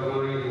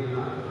അംഗമായിരുന്ന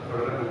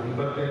വളരെ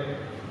മുമ്പത്തെ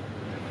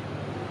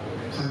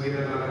സംഗീത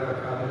നാടക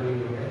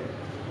അക്കാദമിയുടെ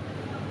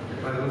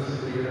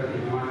ഭരണസമിതിയുടെ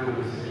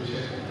തീരുമാനമനുസരിച്ച്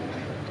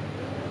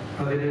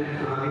അതിന്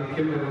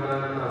ആധിക്യം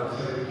നൽകാനുള്ള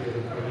അവസരം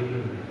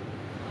കഴിയുന്നുണ്ട്.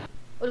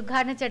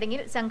 ഉദ്ഘാടന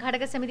ചടങ്ങിൽ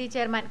സംഘാടക സമിതി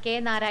ചെയർമാൻ K.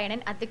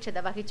 നാരായണൻ അധ്യക്ഷത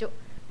വഹിച്ചു.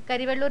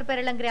 കരിവെള്ളൂർ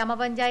പെരളം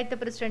ഗ്രാമപഞ്ചായത്ത്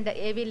president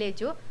AV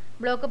Leju,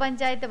 block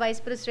panchayat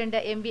vice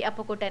president MV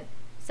Appukuttan,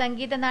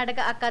 Sangeetha Nataka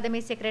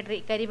academy secretary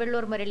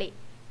Karivellur Murali,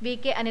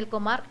 VK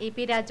Anilkumar, EP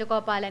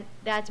Rajagopalan,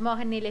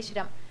 Rajmohan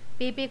Nileshwaram,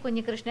 PP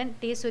Kunhikrishnan,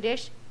 T.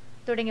 Suresh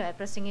തുടങ്ങിയവർ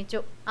പ്രസംഗിച്ചു.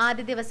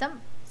 ആദ്യ ദിവസം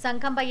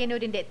സംഘം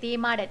പയ്യന്നൂരിന്റെ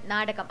തീമാടൻ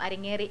നാടകം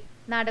അരങ്ങേറി.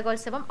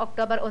 നാടകോത്സവം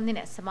ഒക്ടോബർ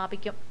 1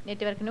 സമാപിക്കും.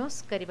 Network news,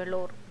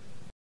 Karivellur.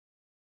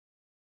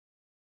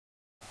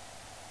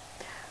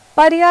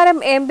 പരിയാരം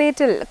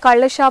എംപേറ്റിൽ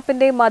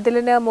കള്ളുഷാപ്പിന്റെ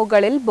മതിലിന്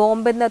മുകളിൽ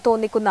ബോംബെന്ന്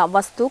തോന്നിക്കുന്ന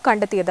വസ്തു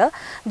കണ്ടെത്തിയത്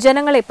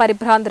ജനങ്ങളെ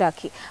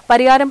പരിഭ്രാന്തരാക്കി.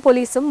 പരിയാരം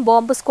പോലീസും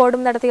ബോംബ്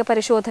സ്ക്വാഡും നടത്തിയ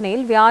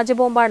പരിശോധനയിൽ വ്യാജ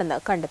ബോംബാണെന്ന്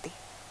കണ്ടെത്തി.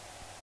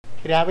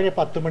 രാവിലെ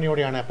 10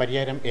 മണിയോടെയാണ്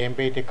പരിയാരം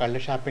എംപേറ്റ്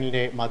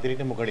കള്ളുഷാപ്പിന്റെ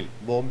മതിലിന് മുകളിൽ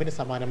ബോംബിന്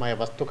സമാനമായ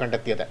വസ്തു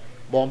കണ്ടെത്തിയത്.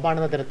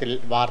 ബോംബാണെന്ന തരത്തിൽ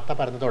വാർത്ത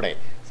പരന്നതോടെ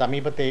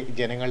സമീപത്തെ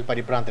ജനങ്ങൾ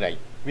പരിഭ്രാന്തരായി.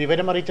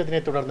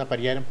 വിവരമറിയിച്ചതിനെ തുടർന്ന്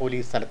പരിയാരം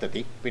പോലീസ്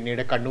സ്ഥലത്തെത്തി.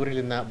 പിന്നീട് കണ്ണൂരിൽ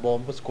നിന്ന്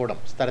ബോംബ് സ്ക്വാഡും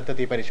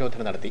സ്ഥലത്തെത്തി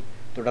പരിശോധന നടത്തി.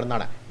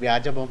 തുടർന്നാണ്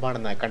വ്യാജ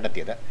ബോംബാണെന്ന്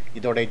കണ്ടെത്തിയത്.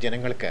 ഇതോടെ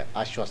ജനങ്ങൾക്ക്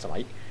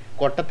ആശ്വാസമായി.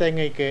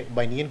 കൊട്ടത്തേങ്ങയ്ക്ക്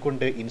ബനിയൻ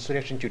കൊണ്ട്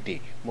ഇൻസുലേഷൻ ചുറ്റി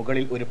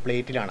മുകളിൽ ഒരു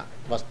പ്ലേറ്റിലാണ്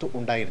വസ്തു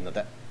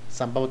ഉണ്ടായിരുന്നത്.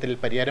 സംഭവത്തിൽ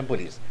പരിയാരം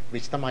പോലീസ്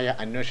വിശദമായ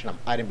അന്വേഷണം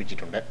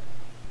ആരംഭിച്ചിട്ടുണ്ട്.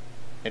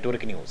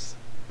 Network news,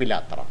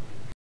 Pilathara.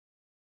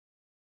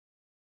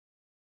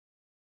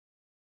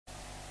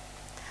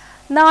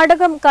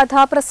 നാടകം,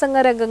 കഥാപ്രസംഗ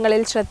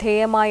രംഗങ്ങളിൽ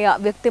ശ്രദ്ധേയമായ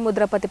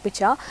വ്യക്തിമുദ്ര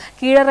പതിപ്പിച്ച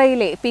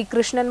കീഴറയിലെ P.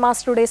 കൃഷ്ണൻ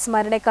മാസ്റ്ററുടെ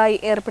സ്മരണയ്ക്കായി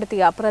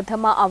ഏർപ്പെടുത്തിയ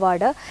പ്രഥമ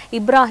അവാർഡ്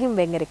ഇബ്രാഹിം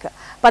വെങ്ങരയ്ക്ക്.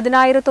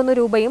 10,001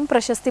 രൂപയും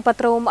പ്രശസ്തി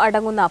പത്രവും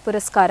അടങ്ങുന്ന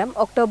പുരസ്കാരം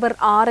ഒക്ടോബർ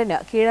 6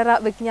 കീഴറ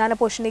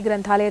വിജ്ഞാനപോഷിണി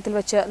ഗ്രന്ഥാലയത്തിൽ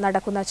വെച്ച്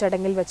നടക്കുന്ന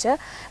ചടങ്ങിൽ വെച്ച്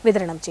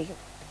വിതരണം ചെയ്യും.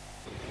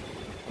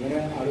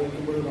 അങ്ങനെ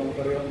ആലോചിക്കുമ്പോൾ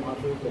നമുക്കറിയാം,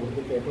 മാസ്റ്റർ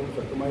പ്രവർത്തിച്ച ഏറ്റവും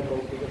ശക്തമായി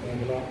പ്രവർത്തിച്ച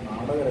മേഖല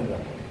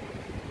നാടകരംഗമാണ്.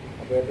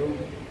 അപ്പോൾ ഏറ്റവും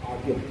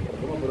ആദ്യം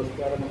പ്രഥമ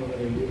പുരസ്കാരം എന്ന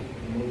നിലയിൽ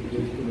നമ്മൾ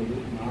ഉദ്ദേശിക്കുന്നത്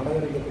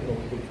നാടകരംഗത്ത്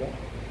പ്രവർത്തിച്ച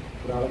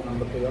ഒരാളെ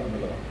കണ്ടെത്തുക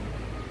എന്നുള്ളതാണ്.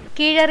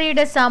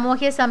 കീഴറയുടെ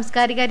സാമൂഹ്യ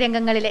സാംസ്കാരിക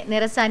രംഗങ്ങളിലെ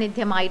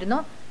നിറസാന്നിധ്യമായിരുന്നു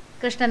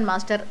കൃഷ്ണൻ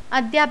മാസ്റ്റർ.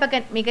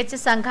 അധ്യാപകൻ, മികച്ച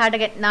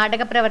സംഘാടകൻ,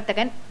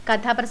 നാടകപ്രവർത്തകൻ,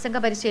 കഥാപ്രസംഗ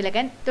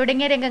പരിശീലകൻ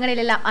തുടങ്ങിയ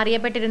രംഗങ്ങളിലെല്ലാം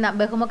അറിയപ്പെട്ടിരുന്ന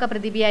ബഹുമുഖ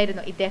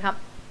പ്രതിഭയായിരുന്നു ഇദ്ദേഹം.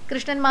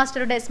 കൃഷ്ണൻ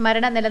മാസ്റ്ററുടെ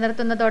സ്മരണ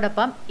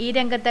നിലനിർത്തുന്നതോടൊപ്പം ഈ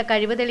രംഗത്ത്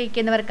കഴിവ്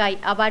തെളിയിക്കുന്നവർക്കായി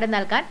അവാർഡ്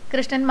നൽകാൻ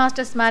കൃഷ്ണൻ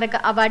മാസ്റ്റർ സ്മാരക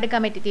അവാർഡ്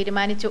കമ്മിറ്റി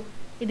തീരുമാനിച്ചു.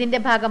 ഇതിന്റെ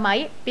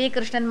ഭാഗമായി P.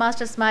 കൃഷ്ണൻ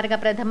മാസ്റ്റർ സ്മാരക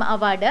പ്രഥമ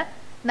അവാർഡ്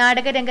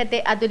നാടകരംഗത്തെ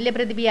അതുല്യ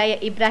പ്രതിഭയായ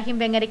ഇബ്രാഹിം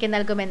വെങ്ങരയ്ക്ക്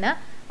നൽകുമെന്ന്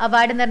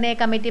അവാർഡ് നിർണയ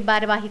കമ്മിറ്റി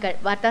ഭാരവാഹികൾ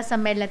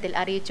വാർത്താസമ്മേളനത്തിൽ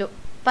അറിയിച്ചു.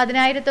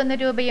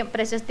 10,001 രൂപയും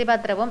പ്രശസ്തി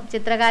പത്രവും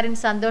ചിത്രകാരൻ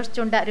സന്തോഷ്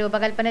ചുണ്ട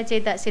രൂപകൽപ്പന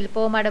ചെയ്ത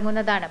ശില്പവും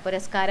അടങ്ങുന്നതാണ്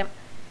പുരസ്കാരം.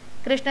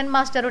 കൃഷ്ണൻ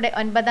മാസ്റ്ററുടെ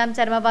 9ാം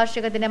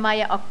ചരമവാർഷിക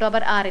ദിനമായ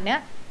ഒക്ടോബർ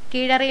 6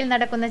 കീഴറയിൽ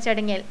നടക്കുന്ന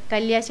ചടങ്ങിൽ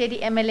Kalliasseri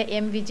MLA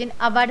M. Vijin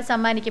award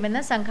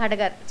സമ്മാനിക്കുമെന്ന്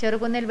സംഘാടകർ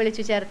ചെറുകുന്നിൽ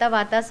വിളിച്ചു ചേർത്ത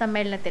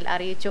വാർത്താസമ്മേളനത്തിൽ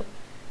അറിയിച്ചു.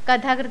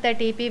 കഥാകൃത്ത്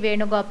TP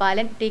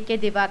Venugopalan, TK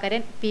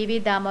Divakaran, PV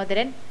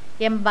Damodaran,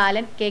 M.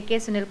 ബാലൻ, KK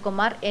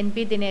Sunilkumar,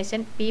 NP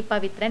Dineshan, P.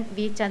 Pavithran,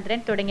 V.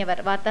 ചന്ദ്രൻ തുടങ്ങിയവർ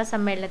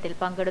വാർത്താസമ്മേളനത്തിൽ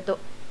പങ്കെടുത്തു.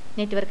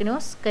 Network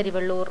news,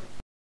 Karivellur.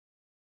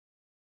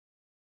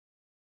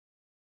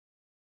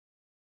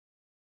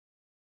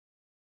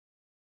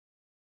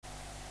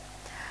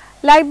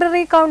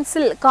 Library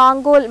council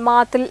Kankol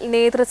മാത്തിൽ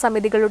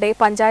നേതൃസമിതികളുടെ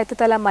panchayat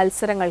തല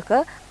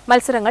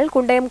മത്സരങ്ങൾ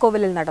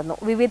കുണ്ടയംകോവിലിൽ നടന്നു.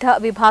 വിവിധ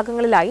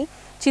വിഭാഗങ്ങളിലായി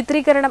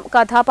ചിത്രീകരണം,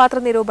 കഥാപാത്ര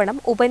നിരൂപണം,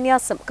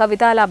 ഉപന്യാസം,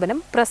 കവിതാലാപനം,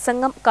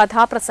 പ്രസംഗം,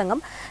 കഥാപ്രസംഗം,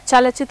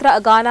 ചലച്ചിത്ര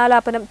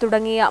ഗാനാലാപനം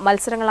തുടങ്ങിയ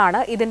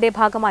മത്സരങ്ങളാണ് ഇതിന്റെ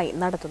ഭാഗമായി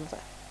നടത്തുന്നത്.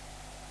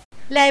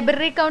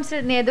 ലൈബ്രറി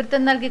കൗൺസിൽ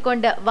നേതൃത്വം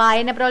നൽകിക്കൊണ്ട്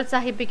വായന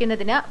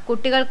പ്രോത്സാഹിപ്പിക്കുന്നതിന്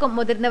കുട്ടികൾക്കും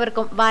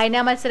മുതിർന്നവർക്കും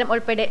വായനാ മത്സരം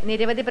ഉൾപ്പെടെ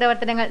നിരവധി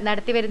പ്രവർത്തനങ്ങൾ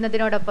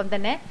നടത്തിവരുന്നതിനോടൊപ്പം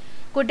തന്നെ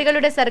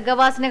കുട്ടികളുടെ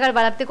സർഗവാസനകൾ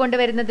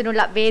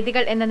വളർത്തിക്കൊണ്ടുവരുന്നതിനുള്ള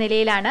വേദികൾ എന്ന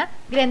നിലയിലാണ്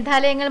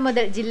ഗ്രന്ഥാലയങ്ങൾ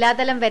മുതൽ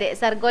ജില്ലാതലം വരെ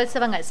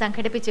സർഗോത്സവങ്ങൾ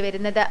സംഘടിപ്പിച്ചു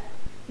വരുന്നത്.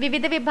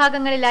 വിവിധ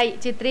വിഭാഗങ്ങളിലായി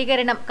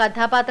ചിത്രീകരണം,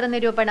 കഥാപാത്ര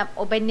നിരൂപണം,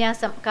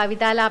 ഉപന്യാസം,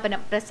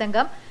 കവിതാലാപനം,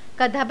 പ്രസംഗം,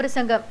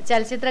 കഥാപ്രസംഗം,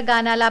 ചലച്ചിത്ര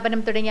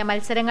ഗാനാലാപനം തുടങ്ങിയ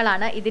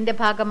മത്സരങ്ങളാണ് ഇതിന്റെ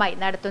ഭാഗമായി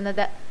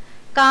നടത്തുന്നത്.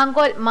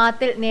 കാങ്കോൽ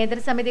മാത്തിൽ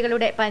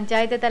നേതൃസമിതികളുടെ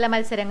പഞ്ചായത്ത് തല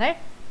മത്സരങ്ങൾ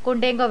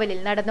കുണ്ടേങ്കോവിലിൽ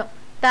നടന്നു.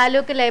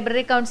 താലൂക്ക്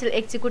ലൈബ്രറി കൗൺസിൽ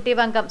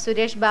എക്സിക്യൂട്ടീവ് അംഗം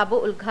സുരേഷ് ബാബു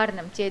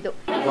ഉദ്ഘാടനം ചെയ്തു.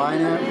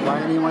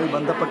 വായനയുമായി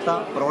ബന്ധപ്പെട്ട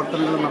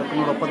പ്രവർത്തനങ്ങൾ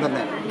നടത്തുന്നതോടൊപ്പം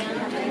തന്നെ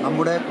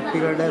നമ്മുടെ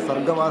കുട്ടികളുടെ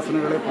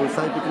സർഗവാസനകളെ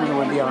പ്രോത്സാഹിപ്പിക്കുന്നതിന്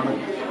വേണ്ടിയാണ്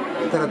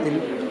ഇത്തരത്തിൽ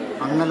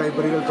അംഗ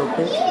ലൈബ്രറികൾ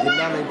തൊട്ട്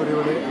ജില്ലാ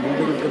ലൈബ്രറിയോട്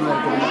നീണ്ടു നിൽക്കുന്ന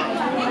തരത്തിലുള്ള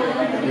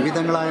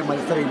വിവിധങ്ങളായ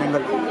മത്സര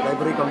ഇനങ്ങൾ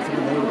ലൈബ്രറി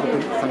കൗൺസിലിന്റെ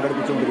നേതൃത്വത്തിൽ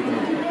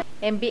സംഘടിപ്പിച്ചുകൊണ്ടിരിക്കുന്നത്.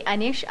 MP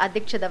അനീഷ്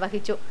അധ്യക്ഷത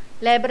വഹിച്ചു.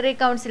 Library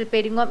council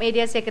Peringome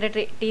area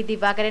secretary T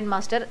Divakaran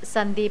master,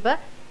 Sandeep,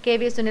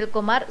 KV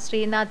Sunilkumar,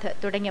 Sreenath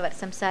തുടങ്ങിയവർ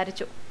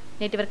സംസാരിച്ചു.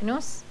 Network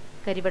news,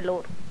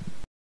 Karivellur.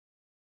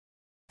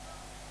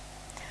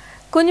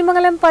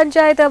 കുഞ്ഞിമംഗലം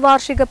പഞ്ചായത്ത്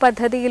വാർഷിക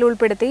പദ്ധതിയിൽ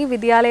ഉൾപ്പെടുത്തി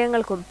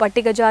വിദ്യാലയങ്ങൾക്കും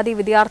പട്ടികജാതി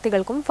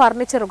വിദ്യാർത്ഥികൾക്കും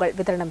ഫർണിച്ചറുകൾ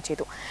വിതരണം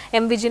ചെയ്തു.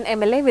 M. വിജിൻ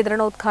MLA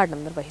വിതരണോദ്ഘാടനം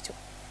നിർവഹിച്ചു.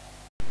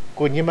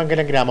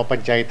 കുഞ്ഞിമംഗലം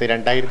ഗ്രാമപഞ്ചായത്ത്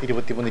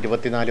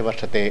 2023-24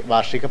 വർഷത്തെ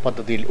വാർഷിക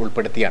പദ്ധതിയിൽ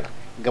ഉൾപ്പെടുത്തിയാണ്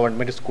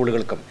ഗവൺമെന്റ്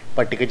സ്കൂളുകൾക്കും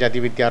പട്ടികജാതി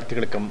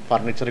വിദ്യാർത്ഥികൾക്കും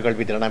ഫർണിച്ചറുകൾ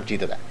വിതരണം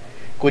ചെയ്തത്.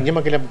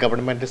 കുഞ്ഞിമംഗലം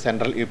ഗവൺമെന്റ്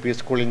സെൻട്രൽ UP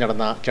സ്കൂളിൽ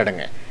നടന്ന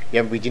ചടങ്ങ്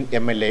M. വിജിൻ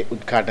MLA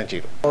ഉദ്ഘാടനം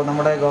ചെയ്തു.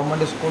 നമ്മുടെ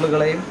ഗവൺമെന്റ്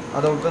സ്കൂളുകളെയും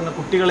അതുപോലെ തന്നെ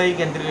കുട്ടികളെയും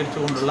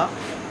കേന്ദ്രീകരിച്ചുകൊണ്ടുള്ള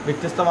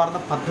വ്യത്യസ്തമാർന്ന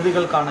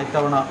പദ്ധതികൾക്കാണ്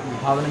ഇത്തവണ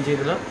വിഭാവനം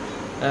ചെയ്തത്.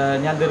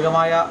 ഞാൻ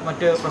ദീർഘമായ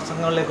മറ്റ്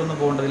പ്രസംഗങ്ങളിലേക്കൊന്നും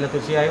പോകേണ്ടതില്ല.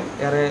 തീർച്ചയായും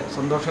ഏറെ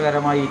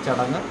സന്തോഷകരമായ ഈ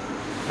ചടങ്ങ്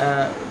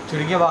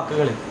ചുരുങ്ങിയ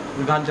വാക്കുകളിൽ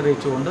ഉദ്ഘാടനം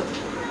ചെയ്തുകൊണ്ട്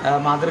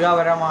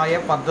മാതൃകാപരമായ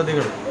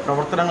പദ്ധതികൾ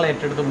പ്രവർത്തനങ്ങൾ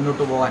ഏറ്റെടുത്ത്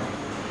മുന്നോട്ട് പോകാൻ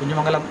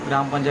കുഞ്ഞിമംഗലം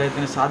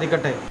ഗ്രാമപഞ്ചായത്തിന്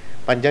സാധിക്കട്ടെ.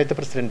 Panchayat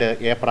president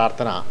A.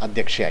 പ്രാർത്ഥന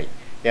അധ്യക്ഷയായി.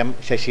 M.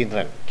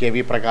 Saseendran,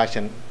 KV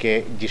Prakashan, K.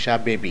 Jisha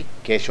baby,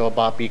 K.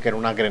 ശോഭ, P.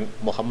 കരുണാകരൻ,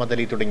 മുഹമ്മദ്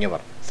അലി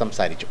തുടങ്ങിയവർ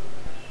സംസാരിച്ചു.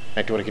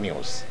 Network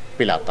news,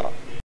 Pilathara.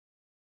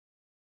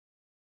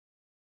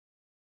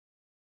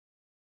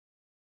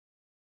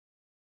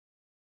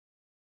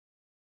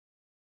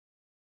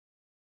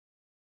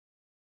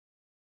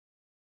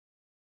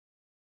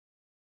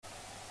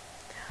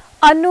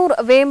 അന്നൂർ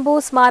വേമ്പോ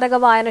സ്മാരക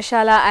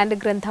വായനശാല ആൻഡ്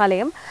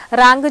ഗ്രന്ഥാലയം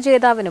റാങ്ക്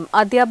ജേതാവിനും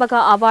അധ്യാപക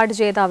അവാർഡ്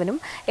ജേതാവിനും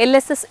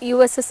LSS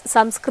USS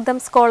സംസ്കൃതം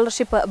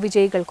സ്കോളർഷിപ്പ്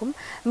വിജയികൾക്കും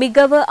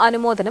മികവ്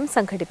അനുമോദനം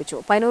സംഘടിപ്പിച്ചു.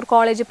 Payyanur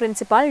college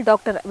principal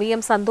doctor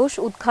VM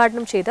Santhosh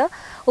ഉദ്ഘാടനം ചെയ്ത്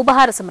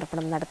ഉപഹാര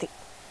സമർപ്പണം നടത്തി.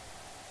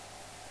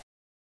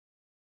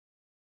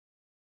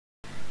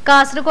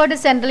 കാസർഗോഡ്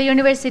സെൻട്രൽ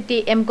യൂണിവേഴ്സിറ്റി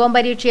M.Com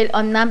പരീക്ഷയിൽ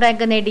 1ാം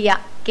റാങ്ക് നേടിയ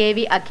KV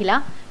അഖില,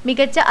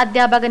 മികച്ച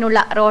അധ്യാപകനുള്ള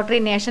റോട്ടറി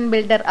നേഷൻ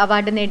ബിൽഡർ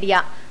അവാർഡ് നേടിയ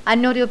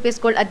അന്നൂർ UP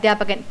സ്കൂൾ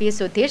അധ്യാപകൻ P.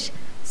 സുധീഷ്,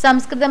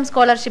 സംസ്കൃതം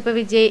സ്കോളർഷിപ്പ്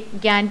വിജയി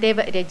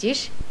ഗ്യാൻദേവ്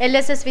രജീഷ്,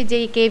 LSS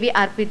വിജയി KV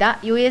Arpita,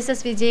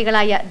 USS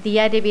വിജയികളായ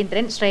Diya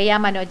Raveendran, Shreya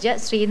Manoj,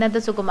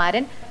 Sreenand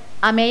Sukumaran,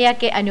 Ameya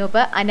K.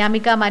 Anoop,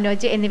 Anamika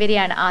Manoj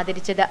എന്നിവരെയാണ്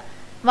ആദരിച്ചത്.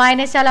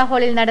 വായനശാല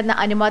ഹാളിൽ നടന്ന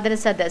അനുമോദന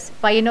സദസ്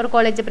Payyanur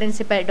college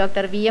principal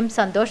doctor VM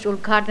Santhosh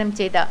ഉദ്ഘാടനം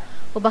ചെയ്ത്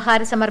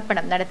ഉപഹാര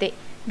സമർപ്പണം നടത്തി.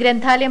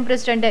 ഗ്രന്ഥാലയം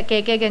പ്രസിഡന്റ്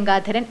KK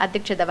ഗംഗാധരൻ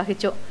അധ്യക്ഷത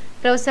വഹിച്ചു.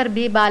 Professor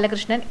B.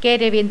 Balakrishnan, K.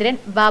 Raveendran,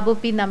 Babu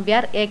P.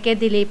 Nambiar, AK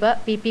Dileep,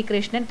 PP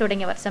Krishnan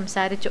തുടങ്ങിയവർ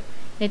സംസാരിച്ചു.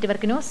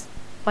 Network news,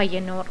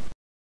 Payyanur.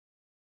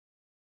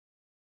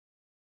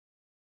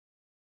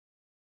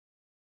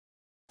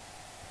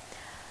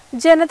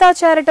 Janata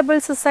charitable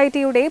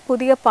സൊസൈറ്റിയുടെ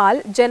പുതിയ പാൽ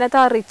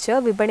ജനതാ റിച്ച്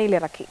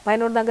വിപണിയിലിറക്കി.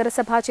 പയ്യന്നൂർ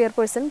നഗരസഭാ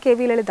chairperson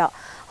KV Lalitha,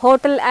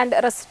 hotel and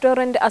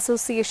restaurant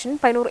association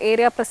Payyanur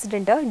area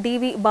president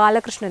DV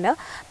Balakrishnan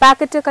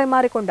packet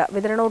കൈമാറിക്കൊണ്ട്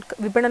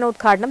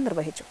വിപണനോദ്ഘാടനം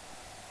നിർവഹിച്ചു.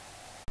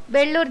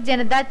 വെള്ളൂർ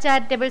ജനതാ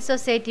ചാരിറ്റബിൾ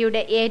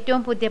സൊസൈറ്റിയുടെ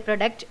ഏറ്റവും പുതിയ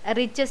product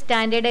rich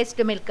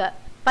standardised milk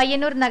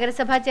Payyanur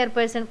നഗരസഭാ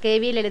chairperson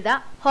KV Lalitha,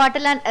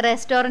 hotel and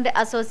restaurant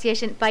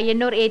association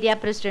Payyanur area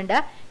president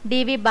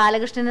DV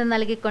ബാലകൃഷ്ണന്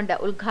നൽകിക്കൊണ്ട്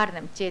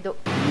ഉദ്ഘാടനം ചെയ്തു.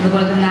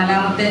 അതുപോലെ തന്നെ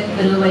 4ാമത്തെ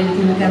ഒരു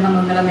വൈവിധ്യവൽക്കരണം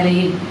എന്നുള്ള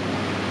നിലയിൽ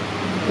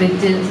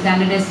റിച്ച്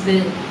സ്റ്റാൻഡേർഡൈസ്ഡ്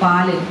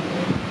പാല്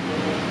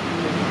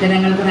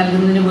ജനങ്ങൾക്ക്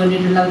നൽകുന്നതിന്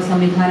വേണ്ടിയിട്ടുള്ള ഒരു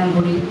സംവിധാനം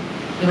കൂടി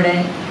ഇവിടെ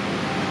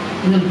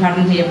ഇന്ന്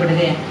ഉദ്ഘാടനം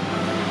ചെയ്യപ്പെടുകയാണ്.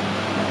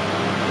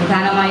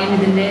 പ്രധാനമായും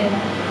ഇതിൻ്റെ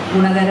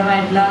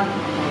ഗുണകരമായിട്ടുള്ള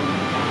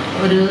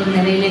ഒരു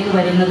നിലയിലേക്ക്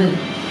വരുന്നത്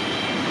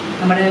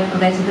നമ്മുടെ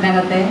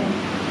പ്രദേശത്തിനകത്തെ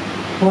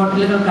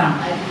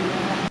ഹോട്ടലുകൾക്കാണ്.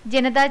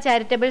 Janata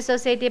charitable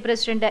society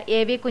president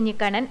AV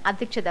Kunhikannan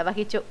അധ്യക്ഷത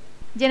വഹിച്ചു.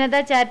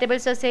 Janata charitable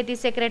society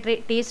secretary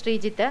T.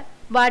 Sreejith,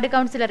 ward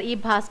councillor E.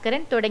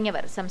 Bhaskaran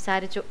തുടങ്ങിയവർ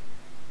സംസാരിച്ചു.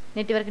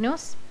 Network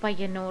news,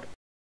 Payyanur.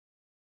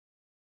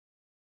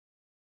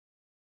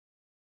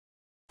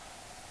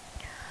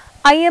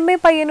 IMA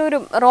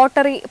പയ്യന്നൂരും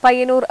rotary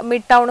Payyanur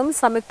mid ടൗണും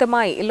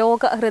സംയുക്തമായി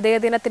ലോക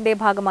ഹൃദയദിനത്തിന്റെ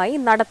ഭാഗമായി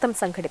നടത്തം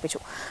സംഘടിപ്പിച്ചു.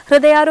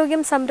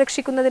 ഹൃദയാരോഗ്യം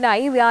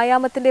സംരക്ഷിക്കുന്നതിനായി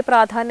വ്യായാമത്തിന്റെ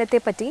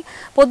പ്രാധാന്യത്തെപ്പറ്റി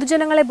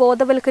പൊതുജനങ്ങളെ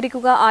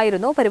ബോധവൽക്കരിക്കുക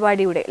ആയിരുന്നു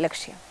പരിപാടിയുടെ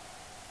ലക്ഷ്യം.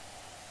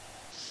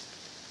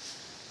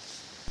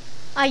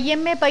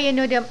 IMA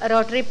പയ്യന്നൂരും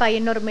റോട്ടറി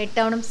പയ്യന്നൂർ മിഡ്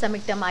ടൗണും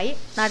സംയുക്തമായി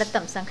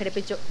നടത്തം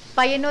സംഘടിപ്പിച്ചു.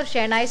 പയ്യന്നൂർ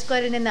ഷേണായി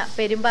സ്ക്വയറിൽ നിന്ന്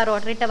പെരുമ്പ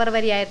റോട്ടറി ടവർ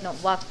വരെയായിരുന്നു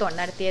വാക്തോൺ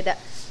നടത്തിയത്.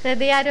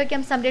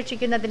 ഹൃദയാരോഗ്യം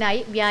സംരക്ഷിക്കുന്നതിനായി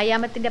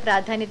വ്യായാമത്തിന്റെ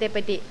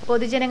പ്രാധാന്യത്തെപ്പറ്റി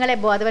പൊതുജനങ്ങളെ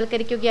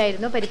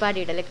ബോധവൽക്കരിക്കുകയായിരുന്നു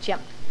പരിപാടിയുടെ ലക്ഷ്യം.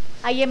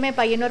 IMA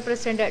Payyanur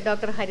president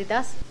doctor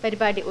Haridas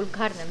പരിപാടി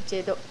ഉദ്ഘാടനം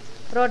ചെയ്തു.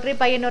 Rotary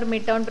Payyanur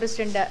mid town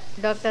president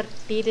doctor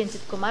T.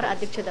 Ranjith Kumar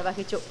അധ്യക്ഷത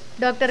വഹിച്ചു.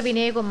 ഡോക്ടർ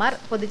വിനയകുമാർ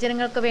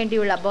പൊതുജനങ്ങൾക്ക്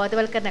വേണ്ടിയുള്ള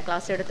ബോധവൽക്കരണ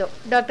ക്ലാസ് എടുത്തു.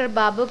 Doctor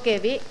Babu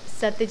KV,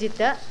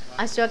 Satyajit,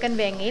 Ashokan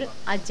Vengayil,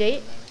 Ajay,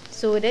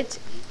 Sooraj,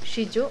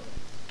 Shiju,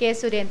 K.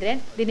 Surendran,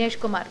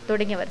 Dinesh Kumar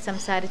തുടങ്ങിയവർ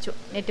സംസാരിച്ചു.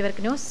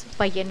 Network news,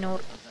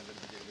 Payyanur.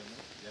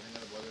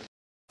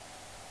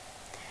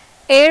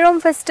 7ാം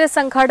ഫെസ്റ്റ്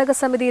സംഘാടക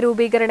സമിതി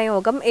രൂപീകരണ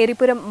യോഗം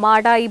എരിപുരം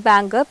മാടായി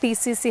ബാങ്ക്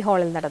PCC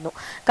ഹാളിൽ നടന്നു.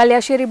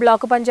 Kalliasseri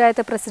block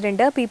panchayat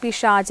president PP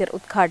Shajir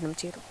ഉദ്ഘാടനം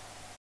ചെയ്തു.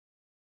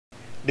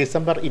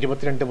 ഡിസംബർ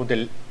 22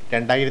 മുതൽ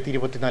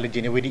 2024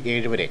 ജനുവരി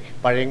 7 വരെ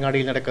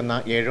പഴയങ്ങാടിയിൽ നടക്കുന്ന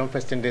 7ാം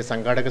ഫെസ്റ്റിന്റെ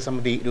സംഘാടക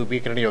സമിതി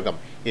രൂപീകരണ യോഗം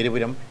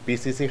എരുപുരം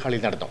PCC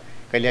ഹാളിൽ നടന്നു.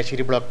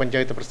 Kalliasseri block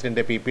panchayat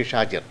president PP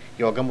Shajir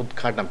യോഗം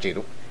ഉദ്ഘാടനം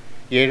ചെയ്തു.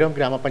 7ാം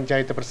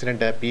ഗ്രാമപഞ്ചായത്ത്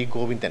പ്രസിഡന്റ് P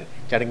ഗോവിന്ദൻ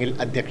ചടങ്ങിൽ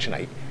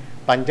അധ്യക്ഷനായി.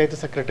 Panchayat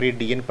secretary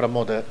DN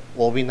Pramod,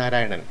 OV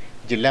Narayanan,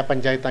 ജില്ലാ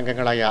പഞ്ചായത്ത്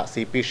അംഗങ്ങളായ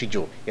CP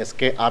ഷിജു,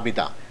 SK ആബിദ,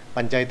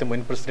 പഞ്ചായത്ത് മുൻ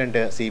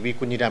president CV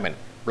Kunhiraman,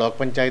 block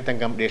panchayat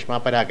അംഗം Reshma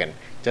Paragan,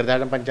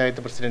 Cheruthazham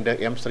panchayat president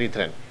M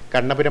Sreedharan,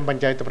 Kannapuram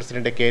panchayat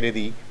president K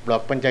രതി,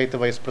 block panchayat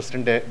vice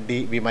president D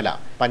Vimala,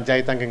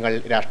 panchayat അംഗങ്ങൾ,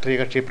 രാഷ്ട്രീയ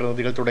കക്ഷി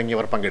പ്രതിനിധികൾ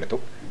തുടങ്ങിയവർ പങ്കെടുത്തു.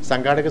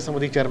 സംഘാടക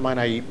സമിതി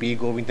ചെയർമാനായി P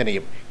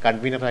ഗോവിന്ദനെയും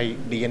കൺവീനറായി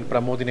DN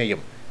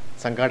പ്രമോദിനെയും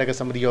സംഘാടക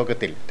സമിതി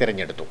യോഗത്തിൽ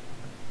തെരഞ്ഞെടുത്തു.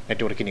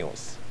 Network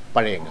news,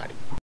 Pazhayangadi.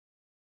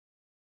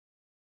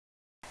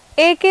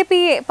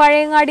 AKPA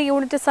Pazhayangadi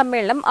unit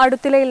സമ്മേളനം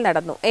അടുത്തിലയിൽ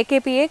നടന്നു.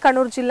 AKPA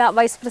കണ്ണൂർ ജില്ലാ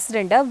വൈസ്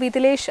പ്രസിഡന്റ്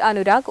വിതിലേഷ്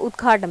അനുരാഗ്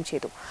ഉദ്ഘാടനം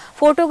ചെയ്തു.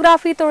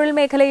 ഫോട്ടോഗ്രാഫി തൊഴിൽ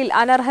മേഖലയിൽ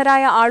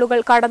അനർഹരായ ആളുകൾ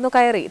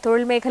കടന്നുകയറി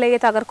തൊഴിൽ മേഖലയെ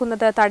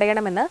തകർക്കുന്നത്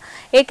തടയണമെന്ന്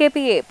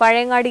AKPA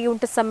പഴയങ്ങാടി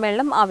യൂണിറ്റ്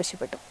സമ്മേളനം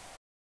ആവശ്യപ്പെട്ടു.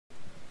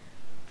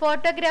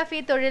 ഫോട്ടോഗ്രാഫി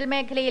തൊഴിൽ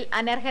മേഖലയിൽ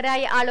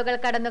അനർഹരായ ആളുകൾ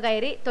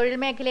കടന്നുകയറി തൊഴിൽ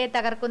മേഖലയെ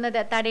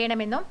തകർക്കുന്നത്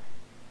തടയണമെന്നും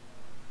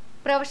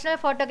പ്രൊഫഷണൽ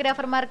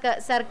ഫോട്ടോഗ്രാഫർമാർക്ക്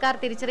സർക്കാർ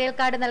തിരിച്ചറിയൽ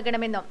കാർഡ്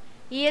നൽകണമെന്നും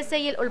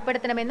ESIയിൽ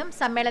ഉൾപ്പെടുത്തണമെന്നും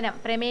സമ്മേളനം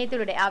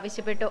പ്രമേയത്തിലൂടെ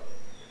ആവശ്യപ്പെട്ടു.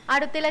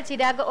 അടുത്തില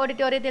ചിരാഗ്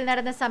ഓഡിറ്റോറിയത്തിൽ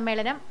നടന്ന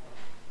സമ്മേളനം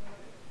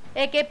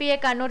AKPA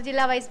കണ്ണൂർ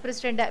ജില്ലാ വൈസ്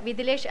പ്രസിഡന്റ്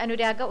വിതിലേഷ്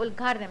അനുരാഗ്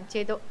ഉദ്ഘാടനം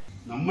ചെയ്തു.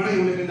 നമ്മുടെ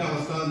യൂണിറ്റിന്റെ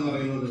അവസ്ഥ എന്ന്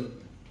പറയുന്നത്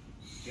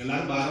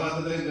എല്ലാവരും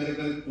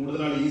ഭാരവാഹികളെ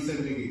കൂടുതലാണ് ഈ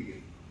സൈഡിലേക്ക് ഇരിക്കുക.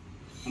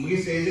 നമുക്ക് ഈ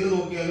സ്റ്റേജിൽ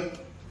നോക്കിയാൽ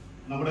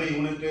നമ്മുടെ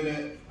യൂണിറ്റിലെ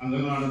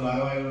അംഗങ്ങളാണ്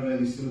ഭാരവാഹികളുടെ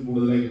ലിസ്റ്റിൽ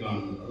കൂടുതലായിട്ട്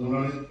കാണുന്നത്.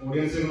 അതുകൊണ്ടാണ്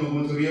ഓഡിയൻസിൽ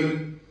നോക്കുമ്പോൾ ചെറിയൊരു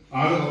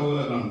ആള്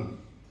കുറവുകളെ കാണുന്നത്.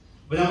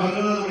 അപ്പൊ ഞാൻ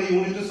പറഞ്ഞത് നമ്മുടെ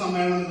യൂണിറ്റ്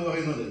സമ്മേളനം എന്ന്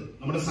പറയുന്നത്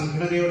നമ്മുടെ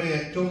സംഘടനയുടെ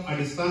ഏറ്റവും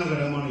അടിസ്ഥാന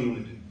ഘടകമാണ്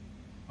യൂണിറ്റ്.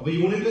 അപ്പൊ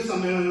യൂണിറ്റ്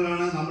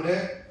സമ്മേളനങ്ങളാണ് നമ്മുടെ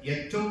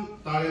ഏറ്റവും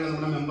താഴെയുള്ള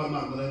നമ്മുടെ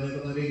മെമ്പർമാർക്ക്,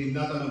 അതായത്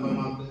ഇല്ലാത്ത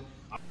മെമ്പർമാർക്ക്.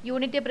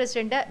 യൂണിറ്റ്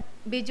പ്രസിഡന്റ്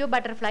ബിജു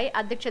ബട്ടർഫ്ലൈ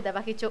അധ്യക്ഷത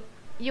വഹിച്ചു.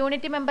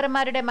 യൂണിറ്റ്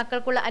മെമ്പർമാരുടെ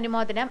മക്കൾക്കുള്ള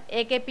അനുമോദനം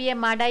AKPA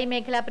മാടായി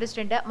മേഖലാ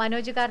പ്രസിഡന്റ്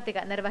മനോജ് കാർത്തിക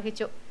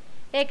നിർവഹിച്ചു.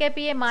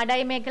 AKPA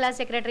മാടായി മേഖലാ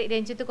സെക്രട്ടറി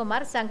രഞ്ജിത്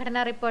കുമാർ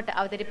സംഘടനാ റിപ്പോർട്ട്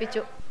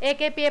അവതരിപ്പിച്ചു.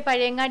 AKPA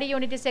Pazhayangadi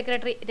unit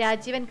secretary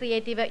Rajeevan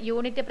creative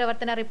unit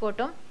പ്രവർത്തന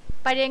റിപ്പോർട്ടും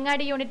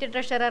Pazhayangadi unit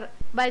treasurer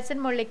Valsan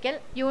മുള്ളിക്കൽ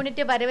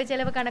unit വരവ്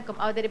ചെലവ് കണക്കും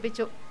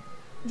അവതരിപ്പിച്ചു.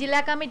 ജില്ലാ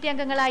കമ്മിറ്റി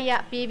അംഗങ്ങളായ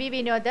PV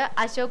Vinod,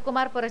 Ashok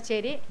Kumar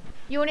Puracheri,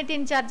 unit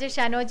in charge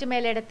Shanoj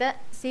മേലെടുത്ത്,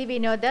 C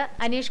Vinod,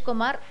 Aneesh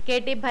Kumar,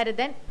 KT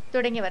Bharathan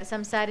തുടങ്ങിയവർ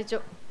സംസാരിച്ചു.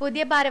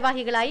 പുതിയ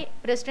ഭാരവാഹികളായി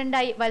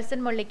പ്രസിഡന്റായി വത്സൻ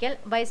മുള്ളിക്കൽ,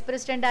 വൈസ്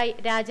പ്രസിഡന്റായി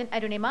രാജൻ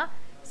അരുണിമ,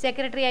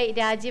 സെക്രട്ടറിയായി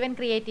രാജീവൻ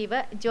ക്രിയേറ്റീവ്,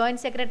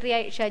 ജോയിന്റ്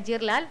സെക്രട്ടറിയായി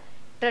ഷജീർ ലാൽ,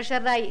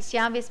 ട്രഷററായി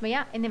ശ്യാം വിസ്മയ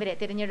എന്നിവരെ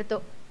തിരഞ്ഞെടുത്തു.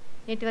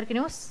 Network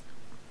news,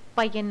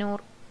 Payyanur.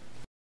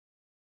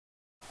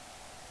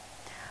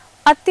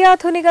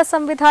 അത്യാധുനിക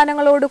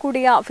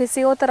സംവിധാനങ്ങളോടുകൂടിയ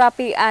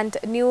physiotherapy and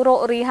neuro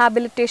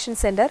rehabilitation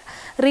centre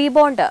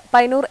rebond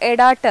Payyanur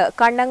Edat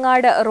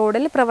Kannangad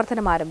റോഡിൽ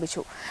പ്രവർത്തനം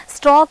ആരംഭിച്ചു.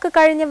 സ്ട്രോക്ക്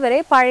കഴിഞ്ഞവരെ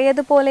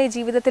പഴയതുപോലെ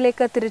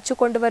ജീവിതത്തിലേക്ക് തിരിച്ചു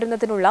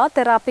കൊണ്ടുവരുന്നതിനുള്ള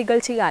തെറാപ്പികൾ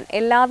ചെയ്യാൻ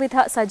എല്ലാവിധ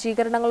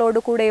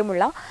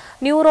സജ്ജീകരണങ്ങളോടുകൂടെയുമുള്ള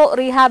ന്യൂറോ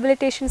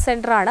റീഹാബിലിറ്റേഷൻ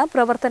സെന്ററാണ്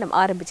പ്രവർത്തനം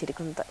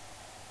ആരംഭിച്ചിരിക്കുന്നത്.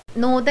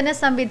 നൂതന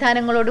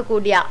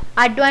സംവിധാനങ്ങളോടുകൂടിയ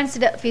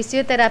advanced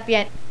physiotherapy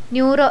and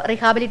neuro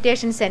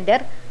rehabilitation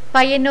centre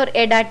Payyanur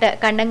Edat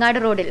Kannangad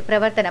റോഡിൽ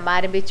പ്രവർത്തനം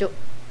ആരംഭിച്ചു.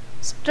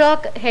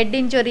 Stroke, head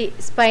injury,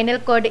 spinal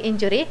cord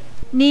injury,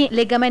 നീ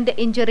ലിഗമെന്റ്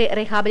ഇഞ്ചുറി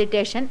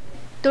റീഹാബിലിറ്റേഷൻ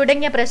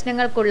തുടങ്ങിയ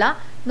പ്രശ്നങ്ങൾക്കുള്ള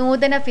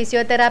നൂതന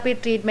physiotherapy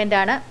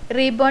ട്രീറ്റ്മെന്റാണ്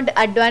rebond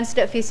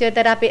advanced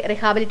physiotherapy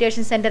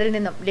rehabilitation സെന്ററിൽ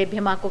നിന്നും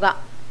ലഭ്യമാക്കുക.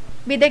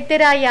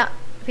 വിദഗ്ധരായ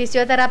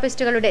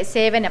ഫിസിയോതെറാപ്പിസ്റ്റുകളുടെ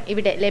സേവനം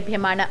ഇവിടെ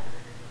ലഭ്യമാണ്.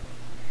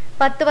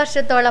 10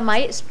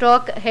 വർഷത്തോളമായി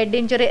സ്ട്രോക്ക്, ഹെഡ്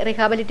ഇഞ്ചുറി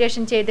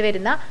റീഹാബിലിറ്റേഷൻ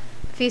ചെയ്തുവരുന്ന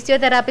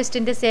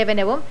ഫിസിയോതെറാപ്പിസ്റ്റിന്റെ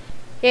സേവനവും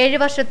 7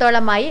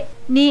 വർഷത്തോളമായി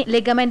നീ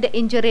ലിഗമെന്റ്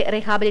ഇഞ്ചുറി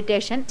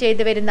റീഹാബിലിറ്റേഷൻ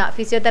ചെയ്തുവരുന്ന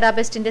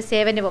ഫിസിയോതെറാപ്പിസ്റ്റിന്റെ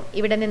സേവനവും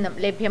ഇവിടെ നിന്നും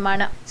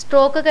ലഭ്യമാണ്.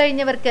 സ്ട്രോക്ക്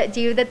കഴിഞ്ഞവർക്ക്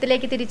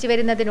ജീവിതത്തിലേക്ക് തിരിച്ചു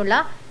വരുന്നതിനുള്ള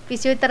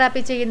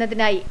ഫിസിയോതെറാപ്പി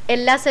ചെയ്യുന്നതിനായി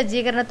എല്ലാ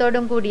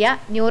സജ്ജീകരണത്തോടും കൂടിയ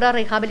neuro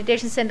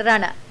rehabilitation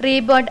സെന്ററാണ്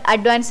rebond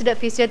advanced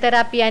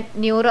physiotherapy and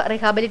neuro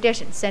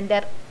rehabilitation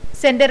centre.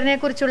 സെന്ററിനെ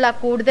കുറിച്ചുള്ള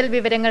കൂടുതൽ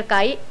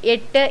വിവരങ്ങൾക്കായി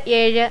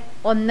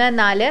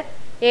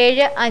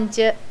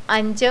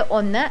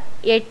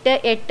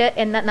 8714755188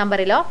 എന്ന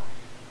നമ്പറിലോ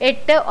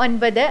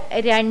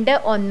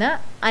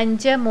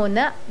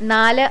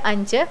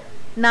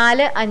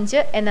 8921534545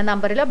 എന്ന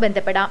നമ്പറിലോ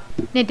ബന്ധപ്പെടാം.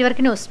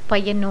 Network news,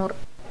 Payyanur.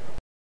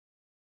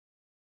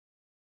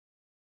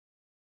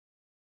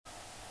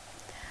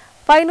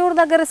 പയ്യന്നൂർ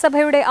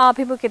നഗരസഭയുടെ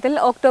ആഭിമുഖ്യത്തിൽ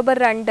ഒക്ടോബർ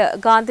 2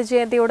 ഗാന്ധി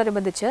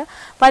ജയന്തിയോടനുബന്ധിച്ച്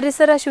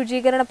പരിസര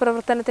ശുചീകരണ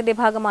പ്രവർത്തനത്തിന്റെ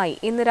ഭാഗമായി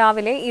ഇന്ന്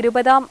രാവിലെ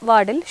 20ാം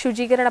വാർഡിൽ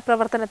ശുചീകരണ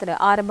പ്രവർത്തനത്തിന്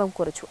ആരംഭം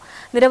കുറിച്ചു.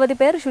 നിരവധി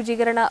പേർ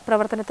ശുചീകരണ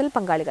പ്രവർത്തനത്തിൽ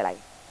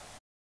പങ്കാളികളായി.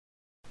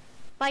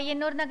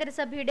 പയ്യന്നൂർ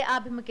നഗരസഭയുടെ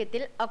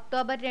ആഭിമുഖ്യത്തിൽ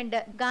ഒക്ടോബർ 2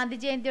 ഗാന്ധി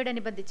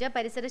ജയന്തിയോടനുബന്ധിച്ച്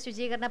പരിസര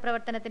ശുചീകരണ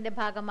പ്രവർത്തനത്തിന്റെ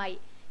ഭാഗമായി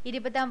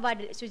 20ാം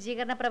വാർഡിൽ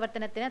ശുചീകരണ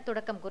പ്രവർത്തനത്തിന്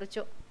തുടക്കം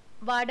കുറിച്ചു.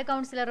 വാർഡ്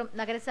കൌൺസിലറും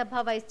നഗരസഭാ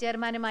വൈസ്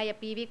ചെയർമാനുമായ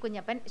PV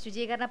കുഞ്ഞപ്പൻ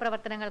ശുചീകരണ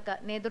പ്രവർത്തനങ്ങൾക്ക്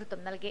നേതൃത്വം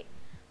നൽകി.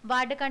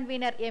 Ward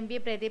convener M V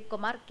Pradeep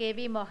Kumar, K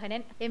V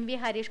Mohanan, M V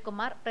Harish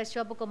Kumar,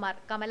 Prashobh Kumar,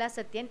 Kamala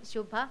Sathyan,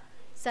 ശുഭ,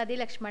 സതി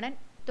ലക്ഷ്മണൻ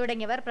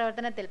തുടങ്ങിയവർ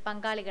പ്രവർത്തനത്തിൽ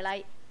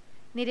പങ്കാളികളായി.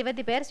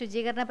 നിരവധി പേർ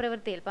ശുചീകരണ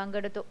പ്രവൃത്തിയിൽ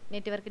പങ്കെടുത്തു.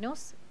 Network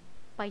news,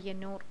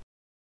 Payyanur.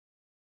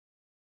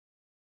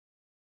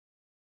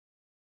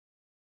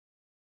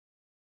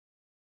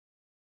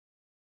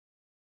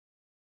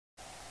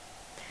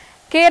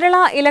 Kerala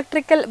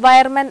electrical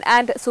wiremen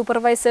and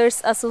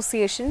supervisors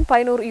association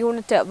Payyanur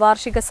unit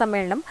വാർഷിക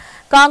സമ്മേളനം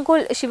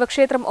കാങ്കോൽ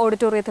ശിവക്ഷേത്രം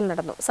ഓഡിറ്റോറിയത്തിൽ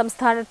നടന്നു.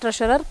 സംസ്ഥാന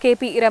ട്രഷറർ കെ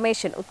പി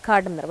രമേശൻ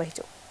ഉദ്ഘാടനം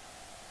നിർവഹിച്ചു.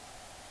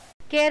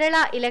 Kerala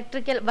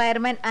electrical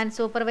wiremen and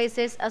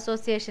supervisors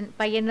association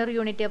Payyanur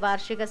unit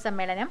വാർഷിക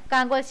സമ്മേളനം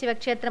കാങ്കോൽ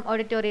ശിവക്ഷേത്രം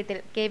ഓഡിറ്റോറിയത്തിൽ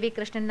കെ വി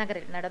കൃഷ്ണൻ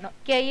നഗറിൽ നടന്നു.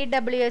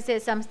 KEWSA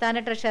സംസ്ഥാന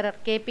ട്രഷറർ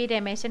കെ പി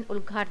രമേശൻ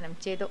ഉദ്ഘാടനം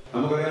ചെയ്തു.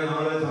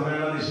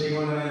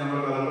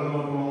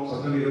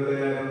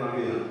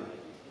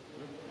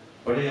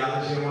 പഴയ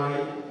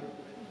ആശയമായി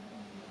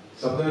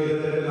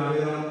ശബ്ദവിധത്തിന്റെ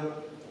നാളികേരം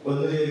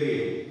വന്നു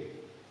ചേരുകയും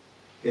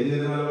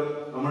എന്നിരുന്നാലും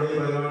നമ്മുടെ ഈ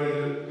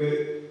പരിപാടികൾക്ക്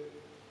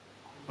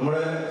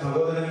നമ്മുടെ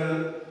സഹോദരങ്ങൾ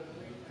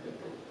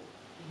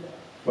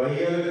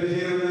വൈകാതെ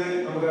എത്തിച്ചേരുന്നതിനെ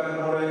നമുക്ക്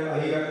നമ്മളെ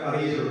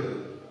അറിയിച്ചിട്ടുണ്ട്.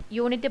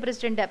 യൂണിറ്റ്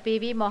പ്രസിഡന്റ്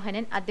PV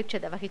മോഹനൻ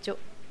അധ്യക്ഷത വഹിച്ചു.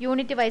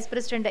 Unit wise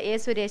president A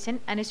Sureshan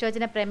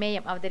അനുശോചന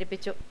പ്രമേയം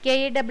അവതരിപ്പിച്ചു.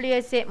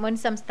 KEWSA മുൻ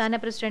സംസ്ഥാന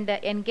പ്രസിഡന്റ്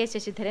NK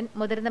ശശിധരൻ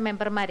മുതിർന്ന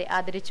മെമ്പർമാരെ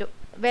ആദരിച്ചു.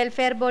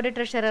 Welfare board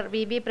treasurer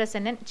VV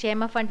Prasannan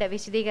ക്ഷേമ ഫണ്ട്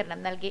വിശദീകരണം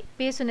നൽകി.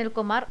 P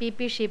Sunilkumar,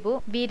 PP Shibu,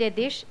 V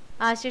Ratheesh,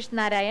 Ashish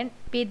Narayan,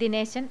 P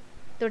Dineshan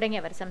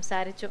തുടങ്ങിയവർ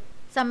സംസാരിച്ചു.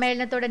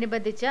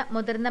 സമ്മേളനത്തോടനുബന്ധിച്ച്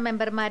മുതിർന്ന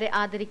മെമ്പർമാരെ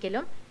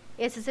ആദരിക്കലും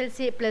SSLC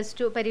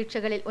 +2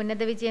 പരീക്ഷകളിൽ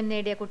ഉന്നത വിജയം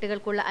നേടിയ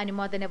കുട്ടികൾക്കുള്ള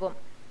അനുമോദനവും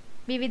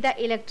വിവിധ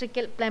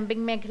ഇലക്ട്രിക്കൽ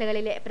പ്ലംബിംഗ്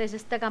മേഖലകളിലെ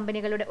പ്രശസ്ത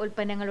കമ്പനികളുടെ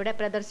ഉൽപ്പന്നങ്ങളുടെ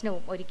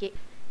പ്രദർശനവും ഒരുക്കി.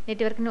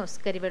 Network news,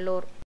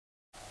 Karivellur.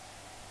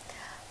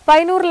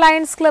 Payyanur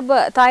lions club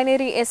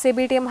Thayineri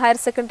SABTM higher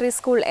secondary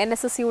school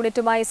NSS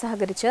യൂണിറ്റുമായി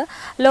സഹകരിച്ച്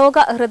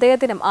ലോക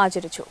ഹൃദയദിനം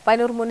ആചരിച്ചു.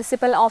 പയ്യന്നൂർ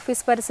മുനിസിപ്പൽ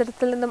ഓഫീസ്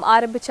പരിസരത്തിൽ നിന്നും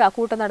ആരംഭിച്ച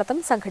കൂട്ടനടത്തം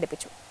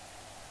സംഘടിപ്പിച്ചു.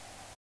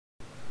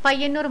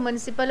 പയ്യന്നൂർ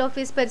മുനിസിപ്പൽ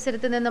ഓഫീസ്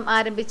പരിസരത്ത് നിന്നും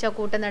ആരംഭിച്ച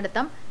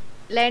കൂട്ടനടത്തം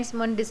ലയൺസ്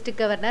മുൻ district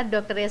governor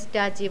doctor S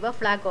Rajeev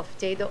flag off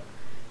ചെയ്തു.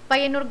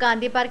 പയ്യന്നൂർ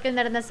ഗാന്ധി പാർക്കിൽ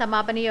നടന്ന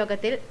സമാപന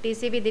യോഗത്തിൽ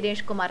TCV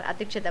ദിനേഷ് കുമാർ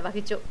അധ്യക്ഷത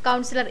വഹിച്ചു.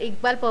 കൗൺസിലർ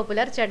ഇക്ബാൽ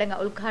പോപ്പുലർ ചടങ്ങ്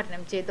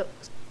ഉദ്ഘാടനം ചെയ്തു.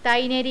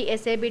 Thayineri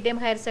SABTM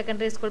higher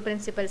secondary school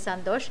principal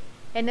Santhosh,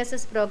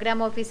 NSS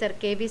programme officer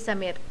KV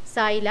Sameer,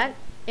 Sailal,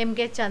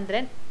 MK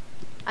ചന്ദ്രൻ,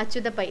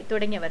 അച്യുതപൈ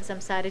തുടങ്ങിയവർ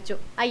സംസാരിച്ചു.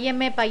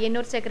 IMA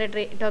Payyanur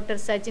secretary doctor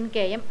Sajin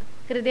KM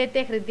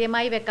ഹൃദയത്തെ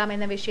ഹൃദ്യമായി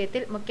വെക്കാമെന്ന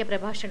വിഷയത്തിൽ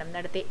മുഖ്യപ്രഭാഷണം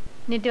നടത്തി.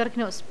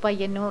 Network news,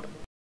 Payyanur.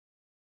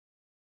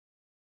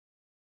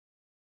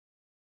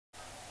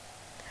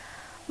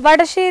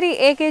 Vadasseri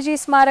AKG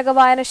സ്മാരക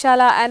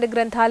വായനശാല and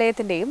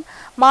ഗ്രന്ഥാലയത്തിന്റെയും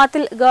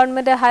മാത്തിൽ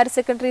government higher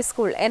secondary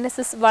school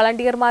NSS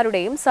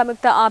വളണ്ടിയർമാരുടെയും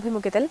സംയുക്ത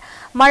ആഭിമുഖ്യത്തിൽ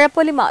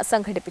മഴപ്പൊലിമ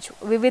സംഘടിപ്പിച്ചു.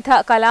 വിവിധ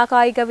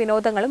കലാകായിക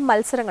വിനോദങ്ങളും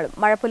മത്സരങ്ങളും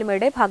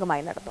മഴപ്പൊലിമയുടെ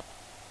ഭാഗമായി നടന്നു.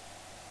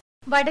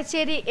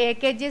 വടശ്ശേരി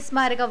AKG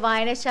സ്മാരക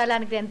വായനശാല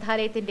ആൻഡ്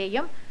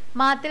ഗ്രന്ഥാലയത്തിന്റെയും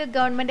മാത്തിൽ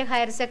ഗവൺമെന്റ്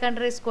ഹയർ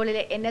സെക്കൻഡറി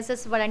സ്കൂളിലെ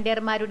NSS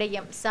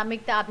വളണ്ടിയർമാരുടെയും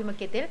സംയുക്ത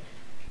ആഭിമുഖ്യത്തിൽ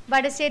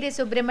വടശ്ശേരി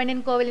സുബ്രഹ്മണ്യൻ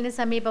കോവിലിന്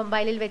സമീപം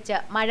വയലിൽ വെച്ച്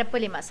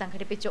മഴപ്പൊലിമ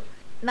സംഘടിപ്പിച്ചു.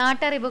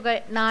 നാട്ടറിവുകൾ,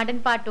 നാടൻ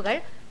പാട്ടുകൾ,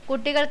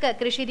 കുട്ടികൾക്ക്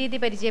കൃഷിരീതി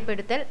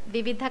പരിചയപ്പെടുത്തൽ,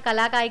 വിവിധ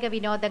കലാകായിക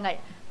വിനോദങ്ങൾ,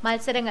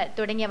 മത്സരങ്ങൾ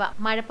തുടങ്ങിയവ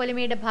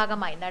മഴപ്പൊലിമയുടെ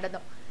ഭാഗമായി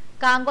നടന്നു.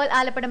 കാങ്കോൽ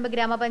ആലപ്പടമ്പ്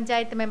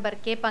ഗ്രാമപഞ്ചായത്ത് മെമ്പർ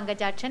K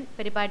പങ്കജാക്ഷൻ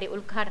പരിപാടി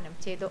ഉദ്ഘാടനം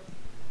ചെയ്തു.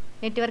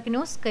 Network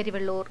news,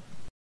 Karivellur.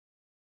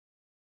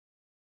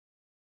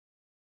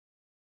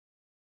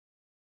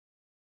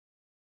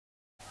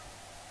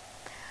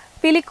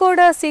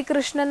 Pilicode C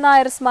Krishnan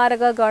Nair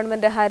സ്മാരക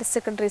ഗവൺമെന്റ് ഹയർ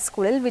സെക്കൻഡറി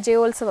സ്കൂളിൽ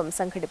വിജയോത്സവം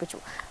സംഘടിപ്പിച്ചു.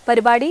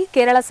 പരിപാടി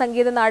കേരള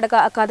സംഗീത നാടക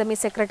അക്കാദമി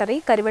സെക്രട്ടറി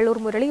കരിവെള്ളൂർ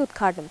മുരളി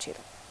ഉദ്ഘാടനം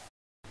ചെയ്തു.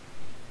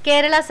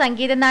 കേരള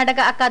സംഗീത നാടക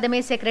അക്കാദമി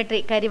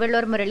സെക്രട്ടറി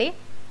കരിവെള്ളൂർ മുരളി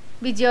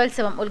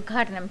വിജയോത്സവം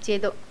ഉദ്ഘാടനം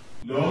ചെയ്തു.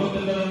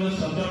 ലോകത്തിന്റെ തന്നെ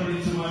ശ്രദ്ധ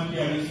പിടിച്ചു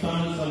മാറ്റിയ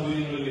അടിസ്ഥാന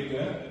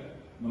സൗകര്യങ്ങളിലേക്ക്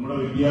നമ്മുടെ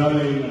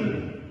വിദ്യാലയങ്ങൾ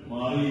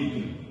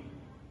മാറിയിരിക്കുന്നു.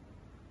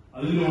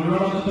 അതിൽ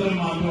ഉള്ളടക്കത്തിൽ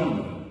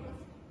മാറ്റമുണ്ട്.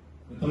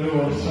 എത്രയോ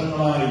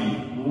വർഷങ്ങളായി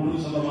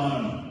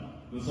 100%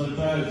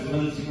 റിസൾട്ട്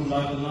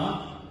SSLCക്കുണ്ടാക്കുന്ന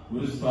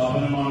ഒരു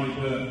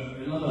സ്ഥാപനമാണിത്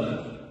എന്നത്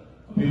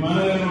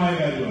അഭിമാനകരമായ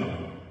കാര്യമാണ്.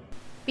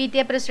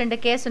 PTA പ്രസിഡന്റ്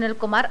K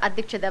സുനിൽകുമാർ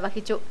അധ്യക്ഷത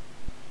വഹിച്ചു.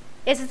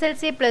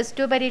 SSLC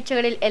 +2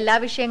 പരീക്ഷകളിൽ എല്ലാ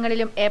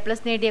വിഷയങ്ങളിലും A+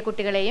 നേടിയ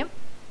കുട്ടികളെയും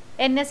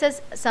NSS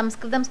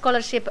Sanskrit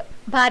scholarship,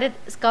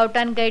 Bharat scout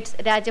and guides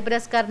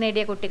Rajya Puraskar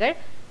നേടിയ കുട്ടികൾ,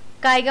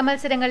 കായിക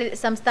മത്സരങ്ങളിൽ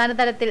സംസ്ഥാന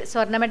തലത്തിൽ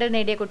സ്വർണ്ണ മെഡൽ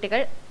നേടിയ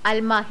കുട്ടികൾ,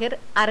 അൽമാഹിർ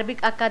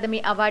അറബിക്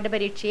അക്കാദമി അവാർഡ്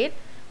പരീക്ഷയിൽ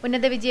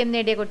ഉന്നത വിജയം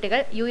നേടിയ കുട്ടികൾ,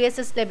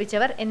 USS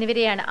ലഭിച്ചവർ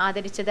എന്നിവരെയാണ്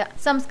ആദരിച്ചത്.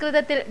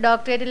 സംസ്കൃതത്തിൽ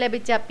ഡോക്ടറേറ്റ്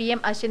ലഭിച്ച PM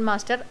അശ്വിൻ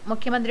മാസ്റ്റർ,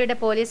 മുഖ്യമന്ത്രിയുടെ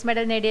പോലീസ്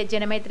മെഡൽ നേടിയ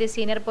Janamaithri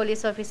senior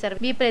police officer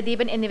V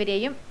Pradeepan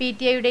എന്നിവരെയും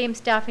PTA-യുടെയും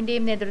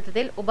സ്റ്റാഫിന്റെയും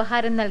നേതൃത്വത്തിൽ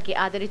ഉപഹാരം നൽകി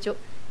ആദരിച്ചു.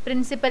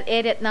 പ്രിൻസിപ്പൽ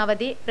A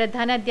രത്നാവതി,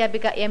 പ്രധാന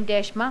അധ്യാപിക M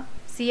രേഷ്മ,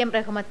 CM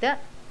റഹ്മത്ത്,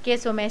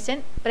 K സുമേശൻ,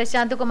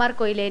 പ്രശാന്ത് കുമാർ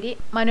കൊയിലേരി,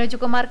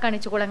 മനോജ് കുമാർ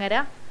കണിച്ചുകുളങ്ങര,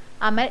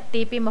 അമൽ,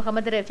 TP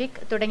മുഹമ്മദ്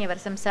റഫീഖ് തുടങ്ങിയവർ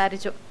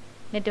സംസാരിച്ചു.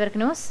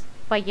 Network news,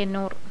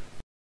 Payyanur.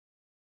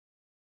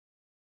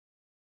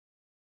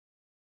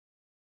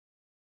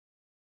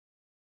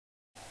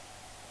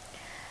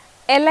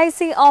 LIC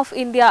of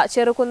India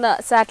Cherukunnu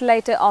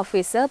satellite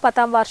office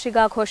 10ാം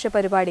വാർഷികാഘോഷ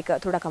പരിപാടിക്ക്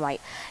തുടക്കമായി.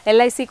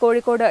 LIC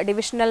Kozhikode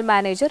divisional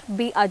manager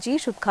B.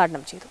 Ajeesh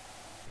ഉദ്ഘാടനം ചെയ്തു.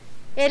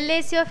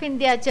 LIC of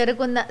India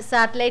Cherukunnu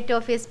satellite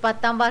office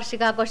 10ാം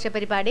വാർഷികാഘോഷ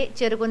പരിപാടി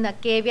ചെറുകുന്ന്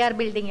KVR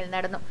ബിൽഡിംഗിൽ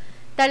നടന്നു.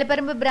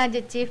 Taliparamba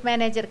branch chief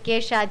manager K.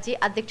 Shaji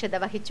അധ്യക്ഷത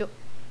വഹിച്ചു.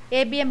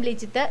 ABM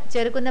Lijith,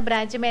 Cherukunnu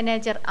branch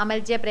manager അമൽ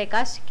J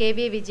Prakash,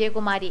 KV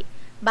Vijayakumari,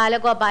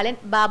 Balagopalan,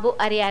 Babu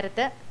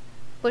അരിയാരത്ത്,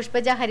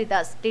 Pushpaja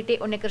Haridas, TT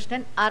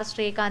Unnikrishnan, R.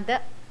 Srikanth,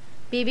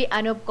 PV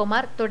Anoop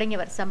Kumar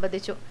തുടങ്ങിയവർ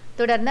സംബന്ധിച്ചു.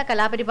 തുടർന്ന്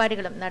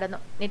കലാപരിപാടികളും നടന്നു.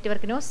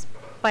 Network news,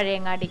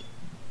 Pazhayangadi.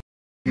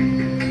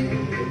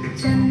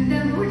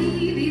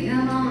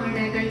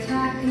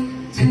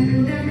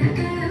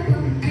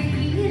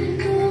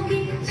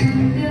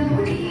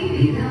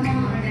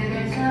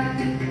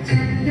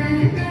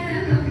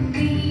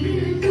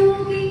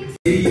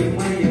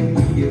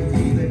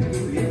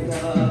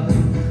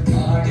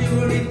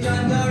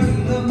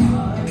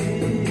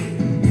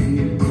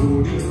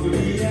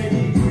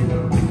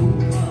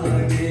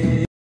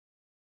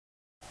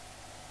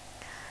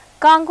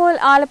 കാങ്കോൽ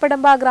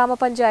ആലപ്പടമ്പ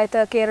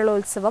ഗ്രാമപഞ്ചായത്ത്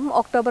കേരളോത്സവം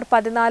ഒക്ടോബർ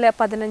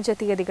 14-15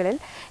 തീയതികളിൽ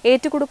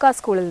ഏറ്റുകുടുക്ക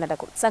സ്കൂളിൽ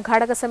നടക്കും.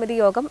 സംഘാടക സമിതി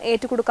യോഗം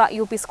ഏറ്റുകുടുക്ക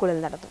UP സ്കൂളിൽ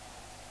നടന്നു.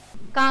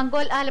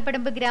 കാങ്കോൽ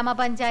ആലപ്പടമ്പ്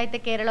ഗ്രാമപഞ്ചായത്ത്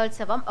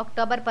കേരളോത്സവം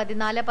ഒക്ടോബർ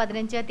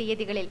 14-15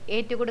 തീയതികളിൽ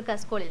ഏറ്റുകുടുക്ക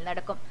സ്കൂളിൽ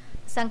നടക്കും.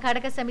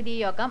 സംഘാടക സമിതി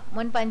യോഗം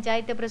മുൻ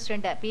പഞ്ചായത്ത്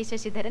പ്രസിഡന്റ് P.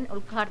 ശശിധരൻ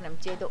ഉദ്ഘാടനം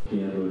ചെയ്തു.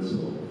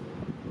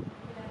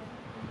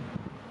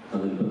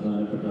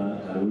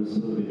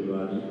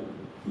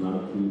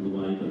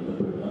 നടത്തുന്നതുമായി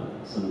ബന്ധപ്പെട്ട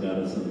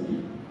സംഘാടക സമിതി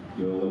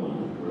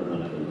യോഗമാണ് ഇവിടെ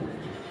നടക്കുന്നത്.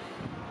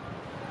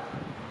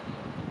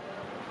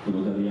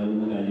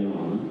 നമുക്കറിയാവുന്ന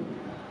കാര്യമാണ്,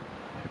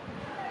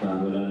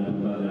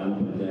 കാങ്കോലാലപ്പുഴ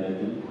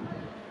ഗ്രാമപഞ്ചായത്തിൽ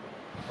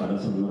പല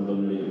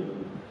സന്ദർഭങ്ങളിലും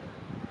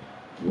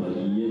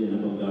വലിയ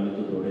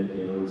ജനപങ്കാളിത്തത്തോടെ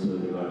കേരളോത്സവ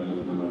പരിപാടി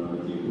നമ്മൾ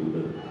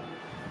നടത്തിയിട്ടുണ്ട്.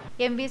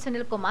 MV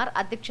സുനിൽകുമാർ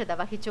അധ്യക്ഷത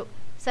വഹിച്ചു.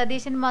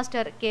 Satheesan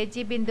master,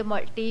 KG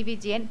Bindumol, T.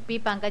 Vijayan,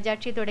 P.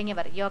 Pankajakshi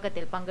തുടങ്ങിയവർ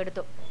യോഗത്തിൽ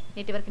പങ്കെടുത്തു.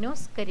 Network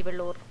news,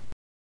 Karivellur.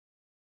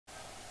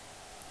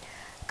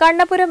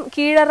 Kannapuram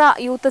Keezhara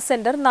youth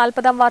centre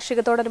 40ാം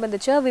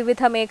വാർഷികത്തോടനുബന്ധിച്ച്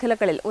വിവിധ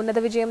മേഖലകളിൽ ഉന്നത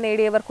വിജയം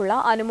നേടിയവർക്കുള്ള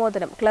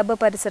അനുമോദനം ക്ലബ്ബ്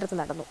പരിസരത്ത്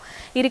നടന്നു.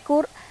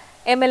 ഇരിക്കൂർ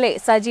MLA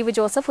സജീവ്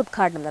ജോസഫ്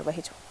ഉദ്ഘാടനം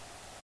നിർവഹിച്ചു.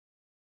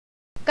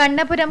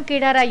 കണ്ണപുരം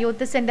കീഴറ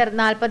യൂത്ത് സെന്റർ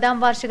 40ാം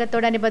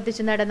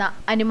വാർഷികത്തോടനുബന്ധിച്ച് നടന്ന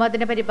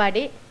അനുമോദന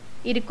പരിപാടി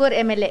ഇരിക്കൂർ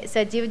MLA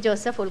സജീവ്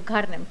ജോസഫ്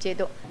ഉദ്ഘാടനം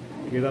ചെയ്തു.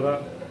 കീഴറ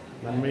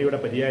നന്മയുടെ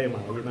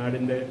പര്യായമാണ്. ഈ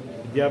നാടിന്റെ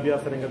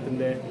വിദ്യാഭ്യാസ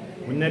രംഗത്തിന്റെ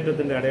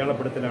മുന്നേറ്റത്തിന്റെ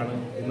അടയാളപ്പെടുത്തലാണ്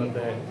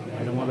ഇന്നത്തെ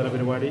അനുമോദന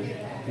പരിപാടി.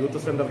 യൂത്ത്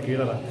സെന്റർ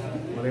കീഴറ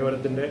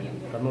മലയോരത്തിന്റെ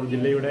കണ്ണൂർ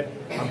ജില്ലയുടെ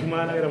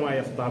അഭിമാനകരമായ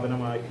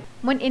സ്ഥാപനമായി.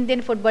 മുൻ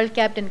Indian football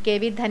captain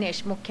KV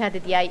Dhanesh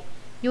മുഖ്യാതിഥിയായി.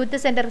 Youth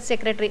centre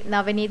secretary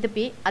Navneet P.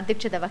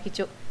 അധ്യക്ഷത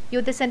വഹിച്ചു.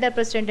 Youth centre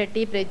president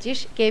T.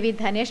 Prajeesh, KV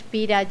Dhanesh,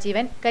 P.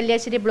 Rajeevan,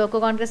 Kalliasseri block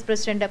Congress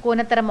president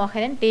Koonathara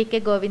Mohanan,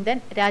 TK Govindan,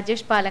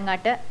 Rajesh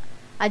Palangattu,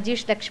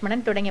 Ajeesh Lakshmanan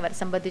തുടങ്ങിയവർ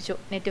സംബന്ധിച്ചു.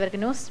 Network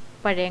news,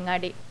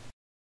 Pazhayangadi.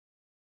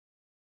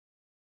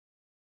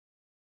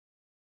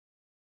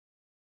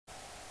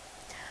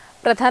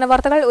 പ്രധാന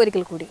വാർത്തകൾ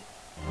ഒരിക്കൽ കൂടി.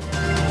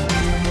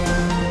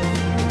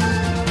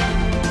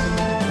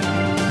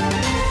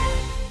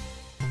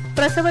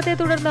 പ്രസവത്തെ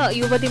തുടർന്ന്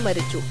യുവതി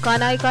മരിച്ചു.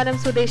 കാനായിക്കാനം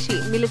സ്വദേശി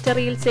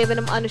മിലിറ്ററിയിൽ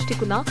സേവനം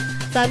അനുഷ്ഠിക്കുന്ന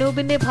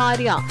സനൂപിന്റെ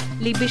ഭാര്യ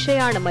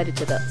ലിബിഷയാണ്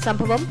മരിച്ചത്.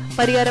 സംഭവം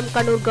പരിയാരം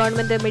കണ്ണൂർ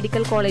ഗവൺമെന്റ്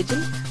മെഡിക്കൽ കോളേജിൽ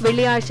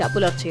വെള്ളിയാഴ്ച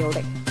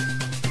പുലർച്ചെയോടെ.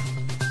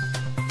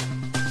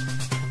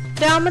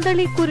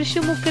 രാമതളി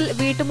കുരിശുമുക്കിൽ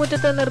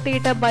വീട്ടുമുറ്റത്ത്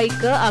നിർത്തിയിട്ട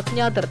ബൈക്ക്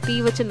അജ്ഞാതർ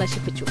തീവച്ച്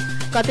നശിപ്പിച്ചു.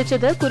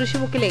 കത്തിച്ചത്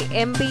കുരിശുമുക്കിലെ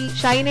MP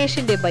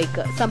ഷൈനേഷിന്റെ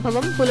ബൈക്ക്.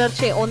 സംഭവം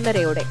പുലർച്ചെ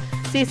 1:30-ഓടെ.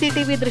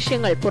 CCTV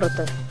ദൃശ്യങ്ങൾ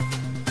പുറത്ത്.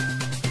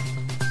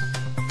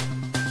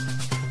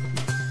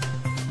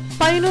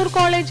 പയ്യന്നൂർ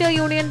കോളേജ്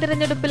യൂണിയൻ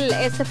തിരഞ്ഞെടുപ്പിൽ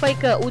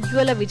SFIക്ക്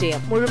ഉജ്ജ്വല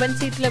വിജയം. മുഴുവൻ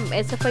സീറ്റിലും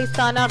SFI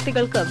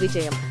സ്ഥാനാർത്ഥികൾക്ക്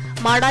വിജയം.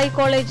 Madayi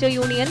college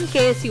union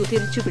KSU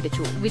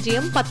തിരിച്ചുപിടിച്ചു.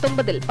 വിജയം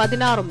 19-ൽ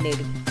 16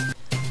 നേടി.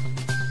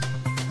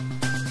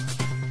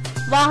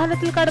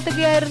 വാഹനത്തിൽ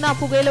കടത്തുകയായിരുന്ന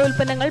പുകയില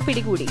ഉൽപ്പന്നങ്ങൾ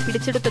പിടികൂടി.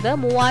 പിടിച്ചെടുത്തത്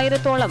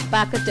 3000-ഓളം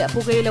പാക്കറ്റ്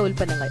പുകയില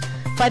ഉൽപ്പന്നങ്ങൾ.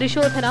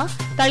 പരിശോധന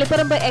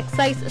Taliparamba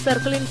excise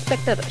circle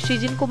inspector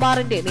Shijin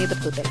കുമാറിന്റെ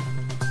നേതൃത്വത്തിൽ.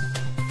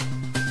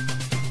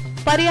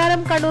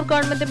 പരിയാരം കണ്ണൂർ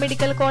ഗവൺമെന്റ്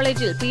മെഡിക്കൽ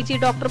കോളേജിൽ PG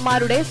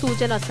ഡോക്ടർമാരുടെ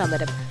സൂചനാ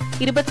സമരം.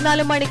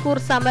 24 മണിക്കൂർ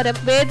സമരം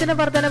വേതന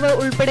വർധനവ്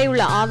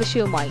ഉൾപ്പെടെയുള്ള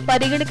ആവശ്യവുമായി.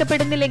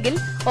 പരിഗണിക്കപ്പെടുന്നില്ലെങ്കിൽ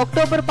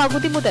ഒക്ടോബർ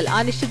പകുതി മുതൽ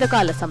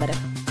അനിശ്ചിതകാല സമരം.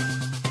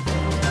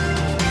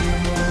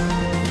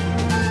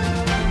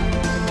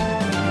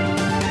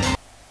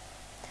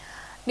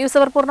 ന്യൂസ്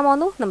അവർ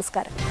പൂർണ്ണമാവുന്നു.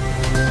 നമസ്കാരം.